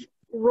kind of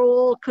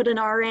role could an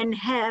RN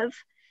have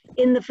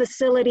in the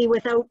facility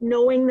without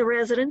knowing the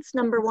residents,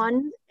 number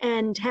one,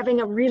 and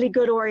having a really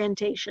good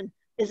orientation?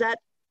 Is that,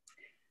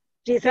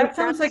 do you think that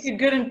sounds like a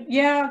good,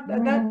 that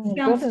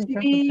sounds to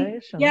me,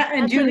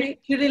 and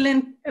Judy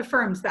Lynn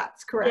affirms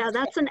that's correct. Yeah,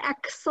 that's an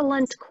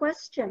excellent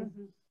question.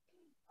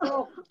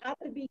 So at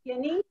the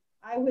beginning,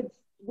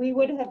 we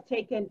would have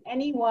taken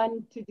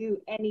anyone to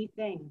do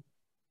anything.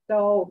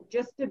 So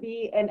just to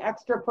be an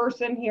extra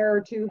person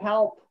here to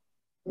help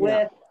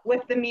with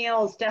the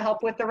meals, to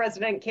help with the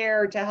resident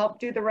care, to help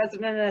do the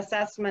resident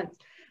assessments.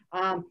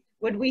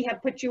 Would we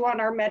have put you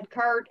on our med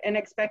cart and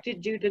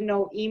expected you to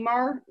know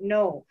EMAR?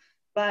 No,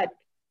 but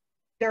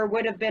there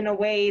would have been a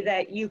way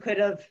that you could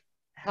have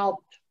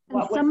helped.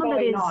 And some of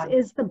it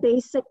is the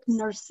basic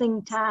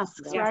nursing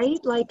tasks, right?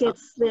 Like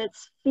it's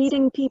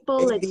feeding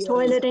people, it's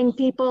toileting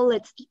people,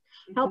 it's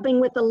helping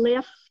with the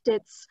lift,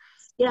 it's,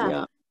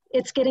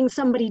 it's getting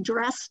somebody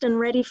dressed and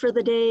ready for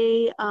the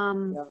day.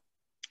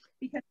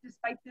 Because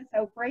despite this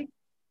outbreak,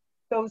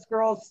 those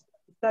girls,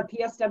 the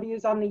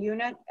PSWs on the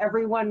unit,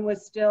 everyone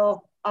was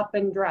still up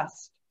and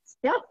dressed.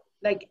 Yeah.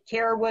 Like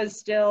care was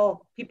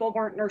still, people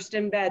weren't nursed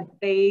in bed.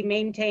 They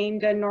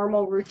maintained a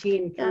normal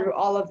routine through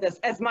all of this,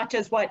 as much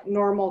as what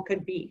normal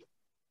could be.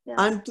 Yeah.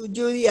 And to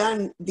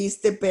Julianne, this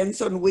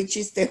depends on which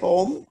is the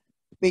home,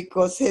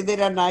 because Heather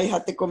and I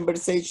had a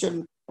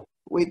conversation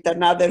with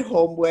another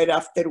home where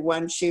after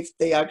one shift,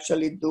 they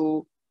actually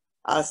do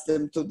ask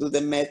them to do the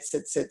meds,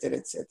 etc.,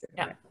 etc.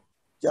 Yeah.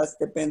 Just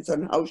depends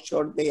on how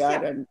short they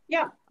are and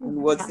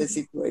what's the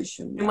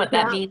situation. And what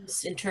that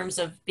means in terms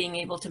of being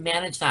able to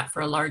manage that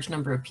for a large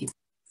number of people.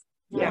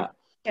 Yeah,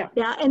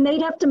 and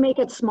they'd have to make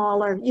it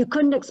smaller. You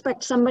couldn't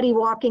expect somebody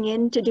walking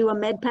in to do a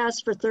med pass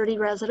for 30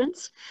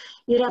 residents.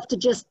 You'd have to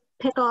just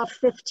pick off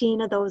 15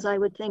 of those, I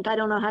would think. I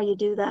don't know how you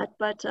do that,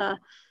 but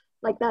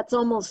like that's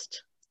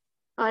almost,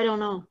 I don't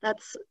know.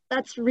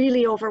 That's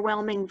really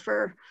overwhelming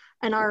for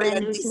an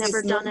RN who's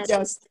never done it.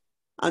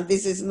 And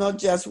this is not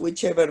just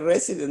whichever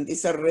resident.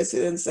 These are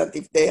residents that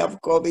if they have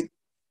COVID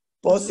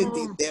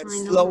positive, they're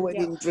slower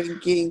in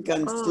drinking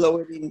and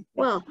slower in...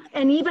 Well,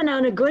 and even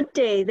on a good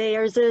day,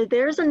 there's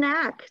a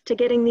knack to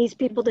getting these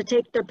people to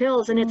take their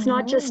pills. And it's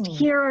not just,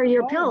 here are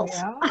your pills.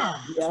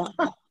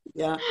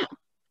 Yeah.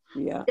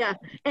 Yeah. Yeah,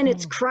 and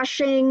it's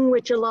crushing,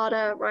 which a lot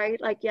of, right?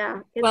 Like, yeah.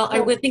 Well, I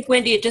would think,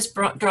 Wendy, it just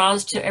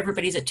draws to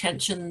everybody's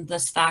attention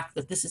this fact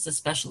that this is a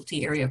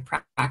specialty area of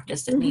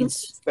practice that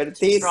needs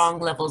strong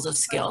levels of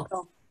skill.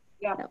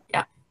 Yeah.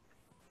 Yeah.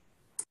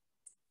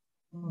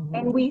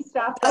 And we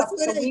staff up,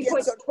 so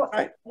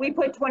we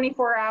put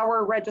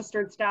 24-hour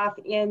registered staff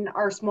in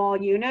our small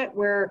unit,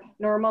 where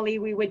normally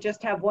we would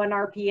just have 1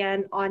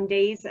 RPN on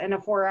days and a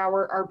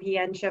 4-hour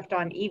RPN shift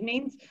on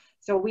evenings.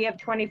 So we have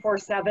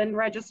 24/7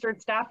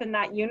 registered staff in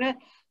that unit.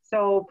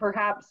 So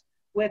perhaps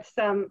with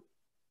some,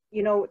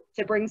 you know,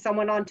 to bring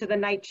someone onto the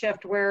night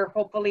shift where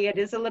hopefully it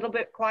is a little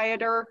bit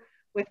quieter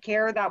with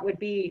care, that would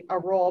be a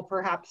role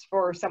perhaps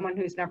for someone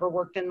who's never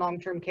worked in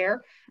long-term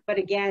care. But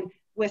again,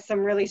 with some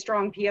really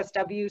strong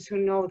PSWs who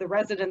know the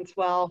residents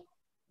well,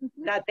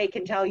 that they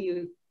can tell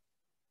you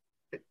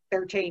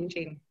they're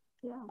changing.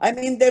 Yeah. I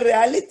mean, the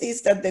reality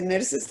is that the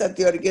nurses that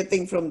you are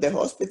getting from the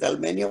hospital,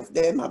 many of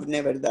them have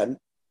never done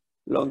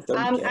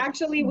long-term care.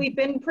 Actually, we've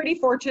been pretty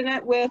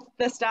fortunate with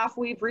the staff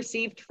we've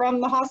received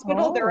from the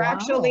hospital. They're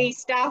actually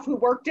staff who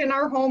worked in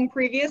our home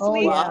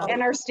previously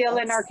and are still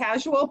in our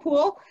casual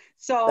pool.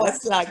 So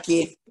that's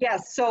lucky.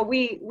 Yes, so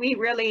we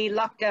really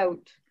lucked out.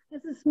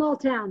 It's a small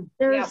town.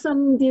 There are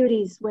some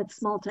beauties with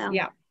small town.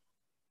 Yeah.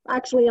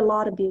 Actually, a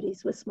lot of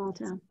beauties with small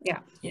town. Yeah.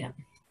 Yeah.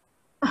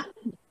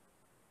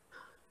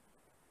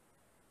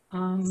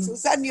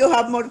 Susan, you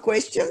have more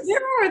questions?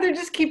 Yeah, they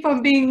just keep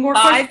on being more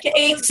 5 to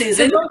 8,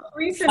 Susan.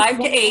 5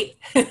 to 8.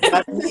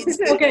 That means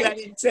people are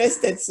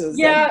interested, Susan.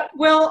 Yeah,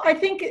 well, I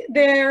think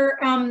there,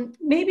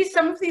 maybe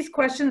some of these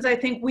questions I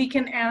think we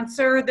can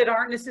answer that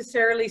aren't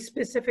necessarily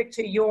specific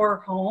to your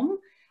home,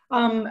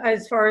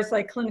 as far as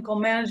like clinical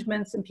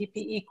managements and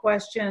PPE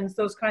questions,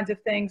 those kinds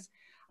of things.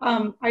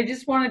 I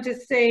just wanted to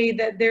say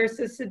that there's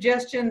a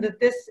suggestion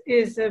that this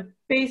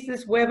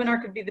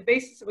webinar could be the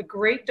basis of a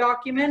great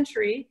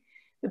documentary.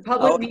 The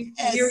public needs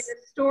to hear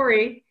this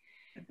story.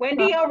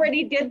 Wendy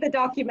already did the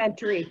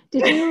documentary.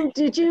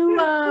 Did you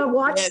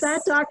watch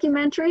that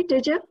documentary?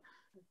 Did you?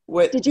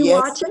 Did you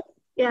watch it?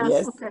 Yeah.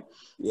 Yes. Okay.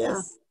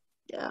 Yes.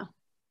 Yeah.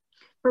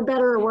 For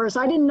better or worse,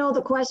 I didn't know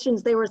the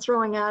questions they were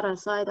throwing at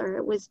us either.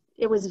 It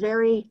was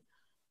very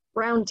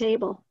round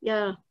table.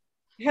 Yeah.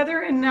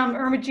 Heather and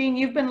Irma Jean,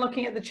 you've been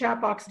looking at the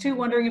chat box too,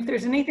 wondering if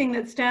there's anything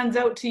that stands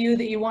out to you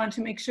that you want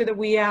to make sure that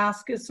we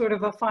ask as sort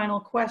of a final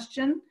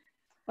question.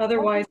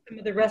 Otherwise, some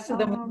of the rest of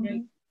them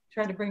we'll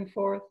try to bring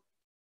forth.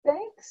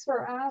 Thanks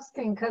for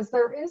asking, because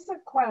there is a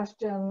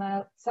question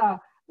that's,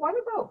 what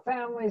about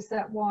families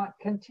that want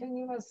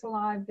continuous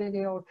live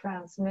video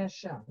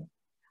transmission?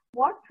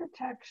 What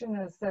protection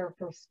is there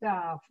for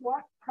staff?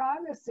 What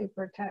privacy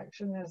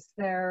protection is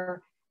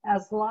there,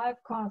 as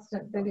live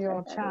constant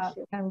video chat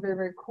can be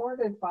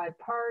recorded by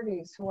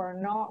parties who are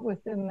not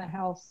within the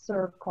health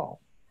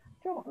circle?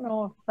 I don't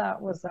know if that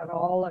was at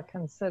all a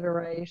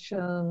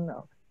consideration.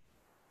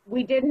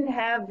 We didn't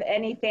have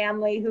any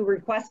family who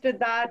requested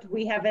that.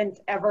 We haven't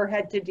ever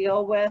had to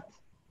deal with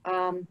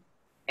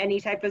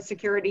any type of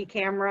security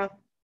camera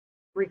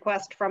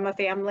request from a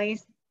family.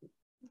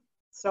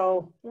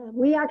 So yeah,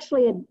 we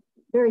actually had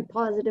very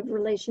positive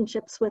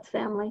relationships with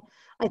family.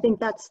 I think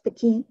that's the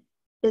key,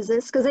 is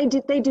this, because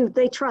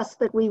they trust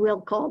that we will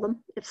call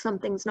them if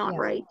something's not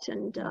right.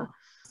 And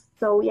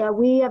so yeah,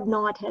 we have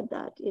not had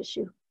that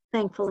issue,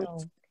 thankfully.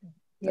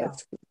 Yeah.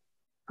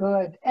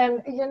 Good.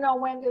 And you know,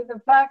 Wendy, the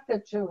fact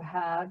that you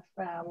had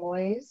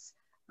families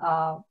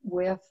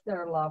with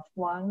their loved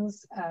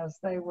ones as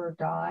they were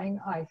dying,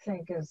 I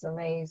think is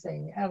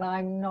amazing. And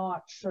I'm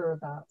not sure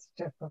that's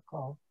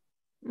typical.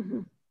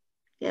 Mm-hmm.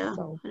 Yeah,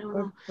 so I don't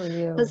good know. For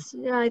you.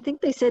 Yeah, I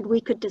think they said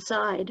we could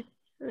decide.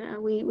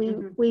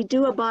 We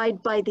do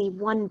abide by the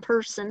one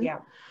person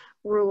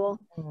rule,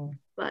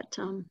 but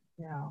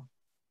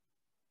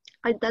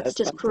that's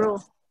just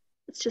cruel.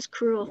 It's just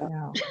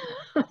cruel.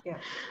 Yeah.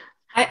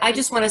 I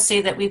just want to say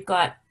that we've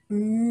got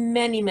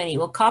many.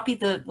 We'll copy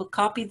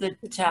the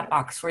chat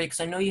box for you, because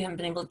I know you haven't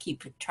been able to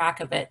keep track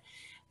of it.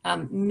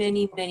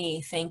 Many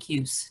thank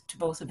yous to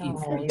both of you.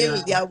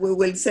 Yeah, we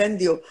will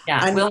send you.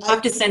 Yeah, and we'll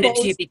have to send it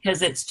to you,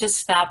 because it's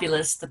just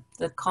fabulous.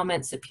 The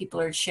comments that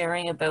people are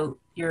sharing about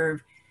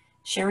your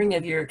sharing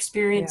of your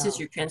experiences,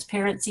 your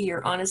transparency,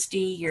 your honesty,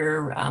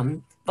 your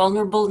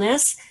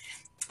vulnerableness.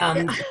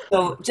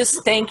 So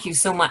just thank you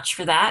so much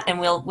for that, and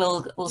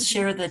we'll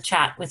share the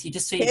chat with you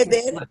just so you can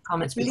see what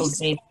comments people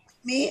made.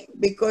 Me,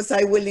 because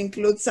I will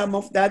include some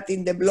of that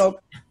in the blog,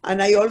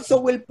 and I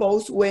also will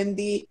post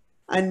Wendy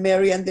and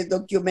Mary and the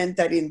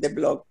documentary in the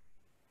blog.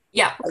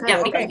 Yeah,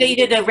 because they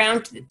did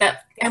around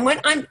that, and when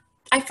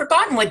I've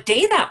forgotten what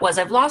day that was.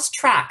 I've lost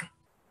track.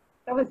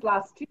 That was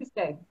last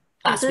Tuesday.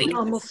 Last week.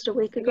 Almost a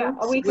week ago. Yeah,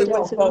 a week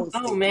ago.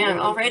 Oh man,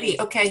 already.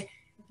 Okay.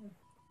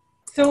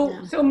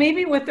 So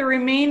maybe with the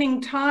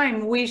remaining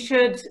time, we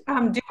should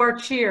do our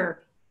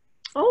cheer.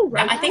 Oh,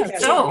 right. I think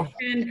so.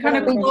 And kind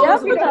of We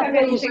close with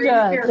definitely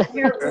should.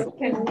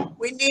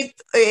 We need,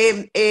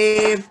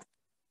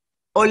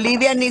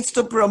 Olivia needs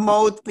to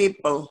promote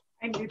people.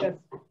 I do this.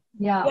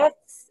 Yeah. Yes,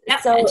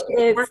 Yeah, So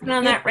working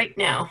on that right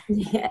now.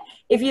 Yeah,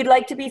 if you'd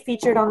like to be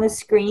featured on the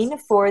screen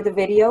for the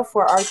video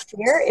for our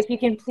share, if you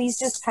can please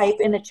just type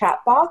in the chat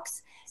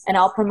box and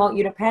I'll promote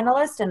you to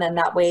panelist, and then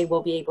that way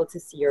we'll be able to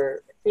see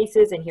your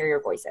faces and hear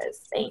your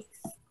voices. Thanks.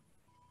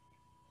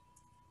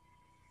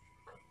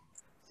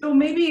 So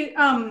maybe,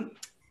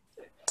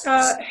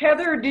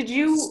 Heather, did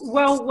you,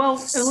 while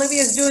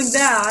Olivia's doing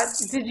that,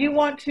 did you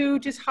want to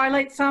just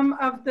highlight some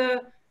of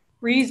the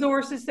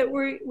resources that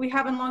we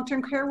have in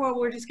long-term care while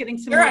we're just getting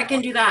some? Sure, I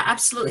can do that.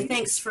 Absolutely.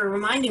 Thanks for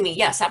reminding me.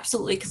 Yes,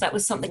 absolutely, because that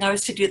was something I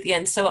was to do at the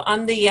end. So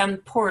on the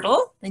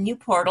portal, the new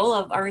portal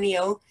of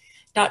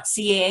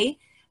rneo.ca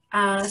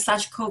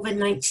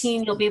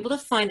 /COVID-19, you'll be able to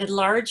find a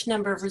large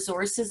number of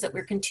resources that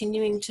we're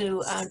continuing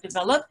to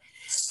develop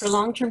for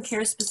long-term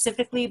care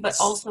specifically, but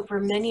also for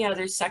many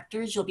other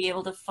sectors. You'll be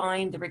able to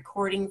find the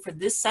recording for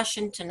this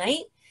session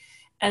tonight,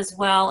 as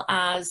well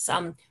as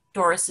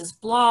Doris's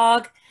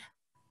blog,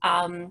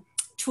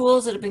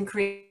 tools that have been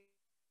created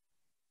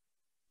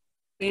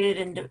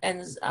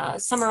and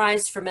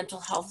summarized for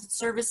mental health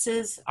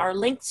services, are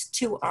linked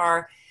to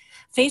our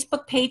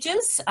Facebook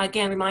pages.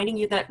 Again, reminding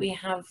you that we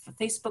have a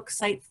Facebook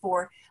site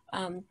for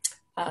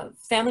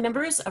family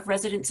members of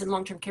residents in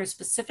long-term care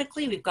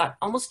specifically. We've got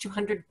almost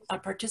 200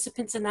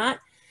 participants in that.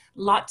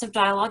 Lots of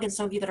dialogue, and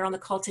some of you that are on the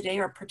call today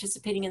are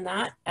participating in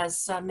that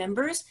as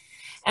members.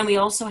 And we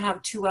also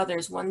have 2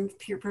 others, one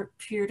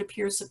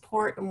peer-to-peer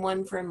support and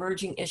one for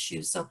emerging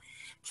issues. So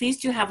please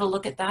do have a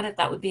look at that if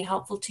that would be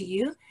helpful to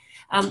you.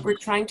 We're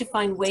trying to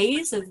find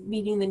ways of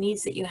meeting the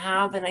needs that you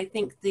have, and I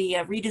think the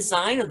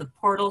redesign of the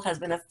portal has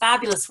been a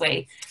fabulous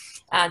way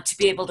to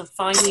be able to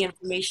find the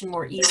information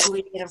more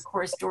easily. And of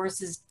course,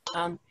 Doris's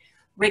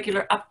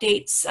regular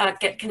updates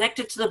get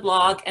connected to the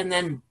blog, and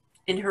then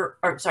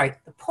the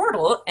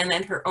portal, and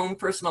then her own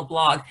personal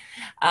blog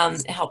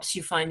helps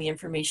you find the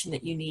information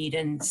that you need.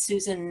 And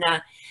Susan,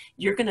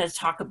 you're going to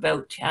talk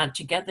about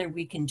Together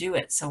We Can Do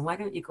It. So why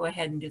don't you go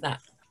ahead and do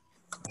that?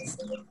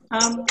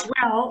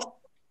 Well,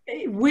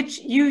 which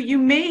you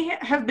may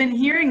have been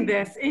hearing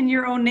this in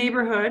your own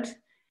neighborhood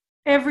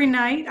every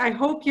night. I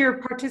hope you're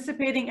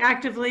participating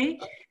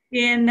actively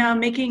in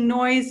making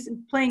noise,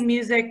 playing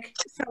music,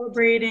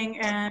 celebrating,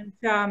 and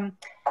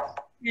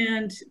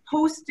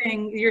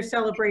posting your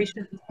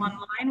celebrations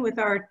online with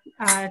our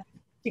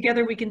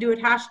Together We Can Do It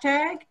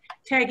hashtag,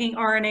 tagging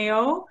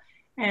RNAO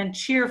and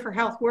Cheer for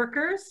Health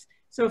Workers.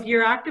 So if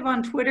you're active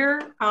on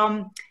Twitter,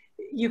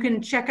 you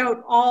can check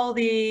out all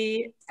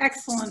the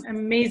excellent,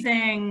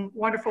 amazing,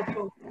 wonderful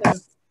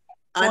posts.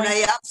 And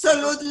I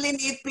absolutely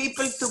need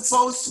people to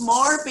post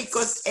more,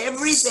 because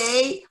every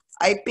day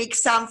I pick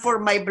some for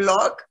my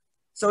blog.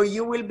 So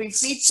you will be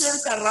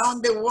featured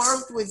around the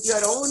world with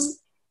your own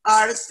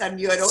art and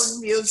your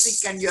own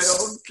music and your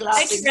own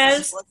clapping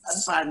and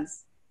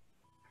fans.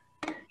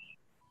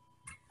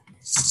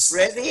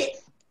 Ready?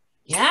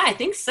 Yeah, I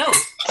think so.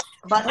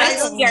 But I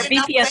don't see our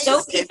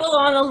BPSO people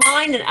on the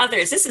line and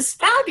others. This is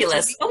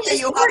fabulous. Oh,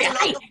 you have a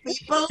lot of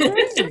people.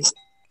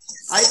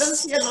 I don't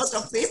see a lot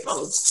of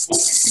people.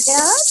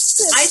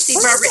 Yes. I see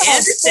Barbara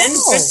Anderson.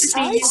 Good to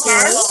see you,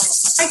 Barb.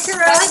 Hi,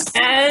 Therese.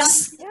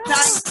 As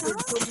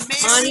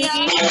Ani.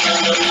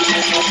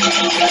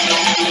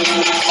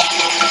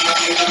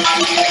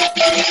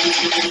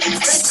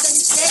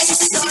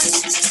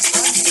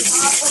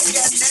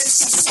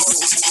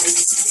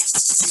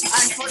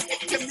 And for the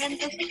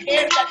tremendous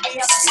care that they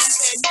have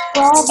given.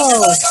 Bravo.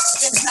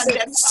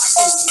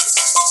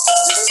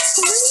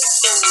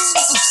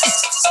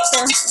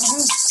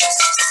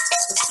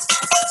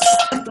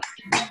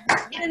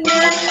 And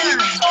their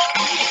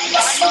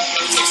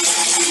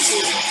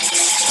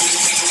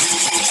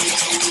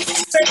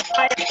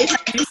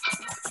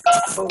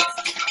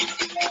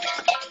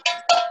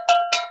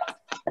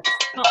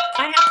Well,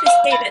 I have to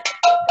say that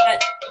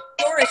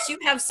Doris, you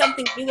have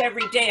something new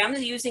every day. I'm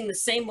using the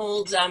same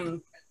old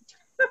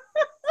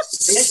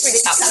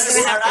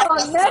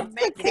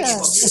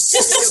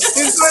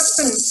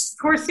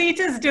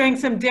Corsita's doing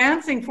some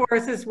dancing for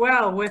us as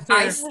well with her.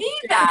 I see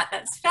that.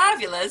 That's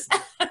fabulous.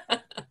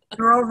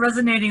 They're all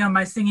resonating on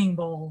my singing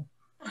bowl.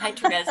 Hi,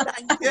 Therese.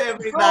 Thank you,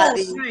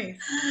 everybody. Oh,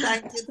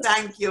 nice.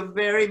 Thank you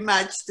very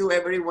much to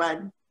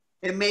everyone.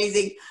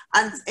 Amazing.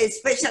 And a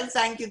special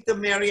thank you to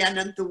Marianne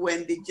and to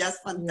Wendy.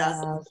 Just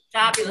fantastic. Yes.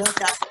 Fabulous.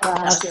 Just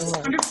fantastic.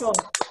 Wonderful.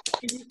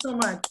 Thank you so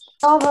much.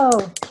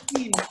 Bravo.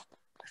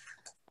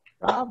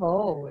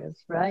 Bravo,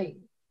 it's right.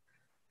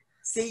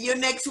 See you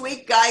next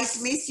week,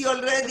 guys. Miss you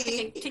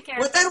already. Take care.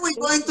 What are we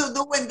going to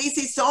do when this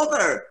is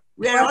over?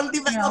 We are all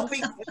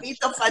developing a bit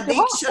of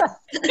addiction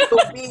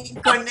to being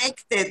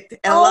connected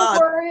a lot.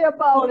 Don't worry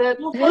about it.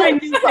 We'll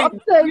find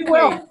Someday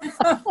will.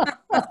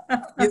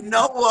 You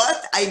know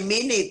what? I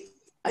mean it.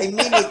 I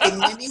mean it in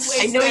many ways.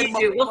 I know you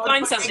do. We'll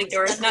find something,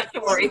 Doris. Not to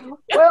worry.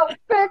 We'll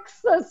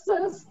fix the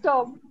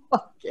system.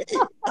 Okay.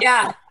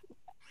 Yeah.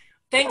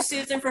 Thanks,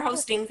 Susan, for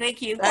hosting.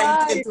 Thank you.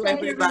 Thank you to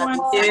everybody.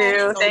 Thank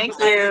you. Thank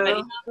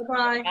you.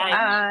 Bye-bye.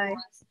 Bye.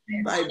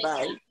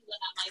 Bye-bye.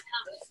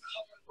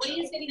 What he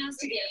is getting us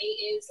today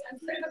is a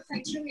bit of a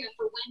criteria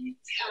for when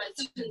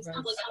sometimes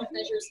public health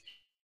measures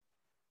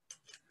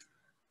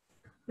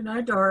Good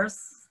night,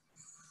 Doris.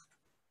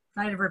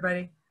 Night,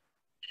 everybody.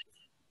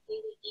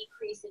 Daily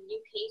decrease in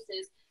new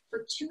cases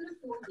for 2 to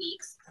 4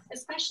 weeks,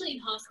 especially in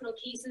hospital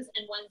cases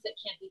and ones that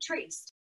can't be traced.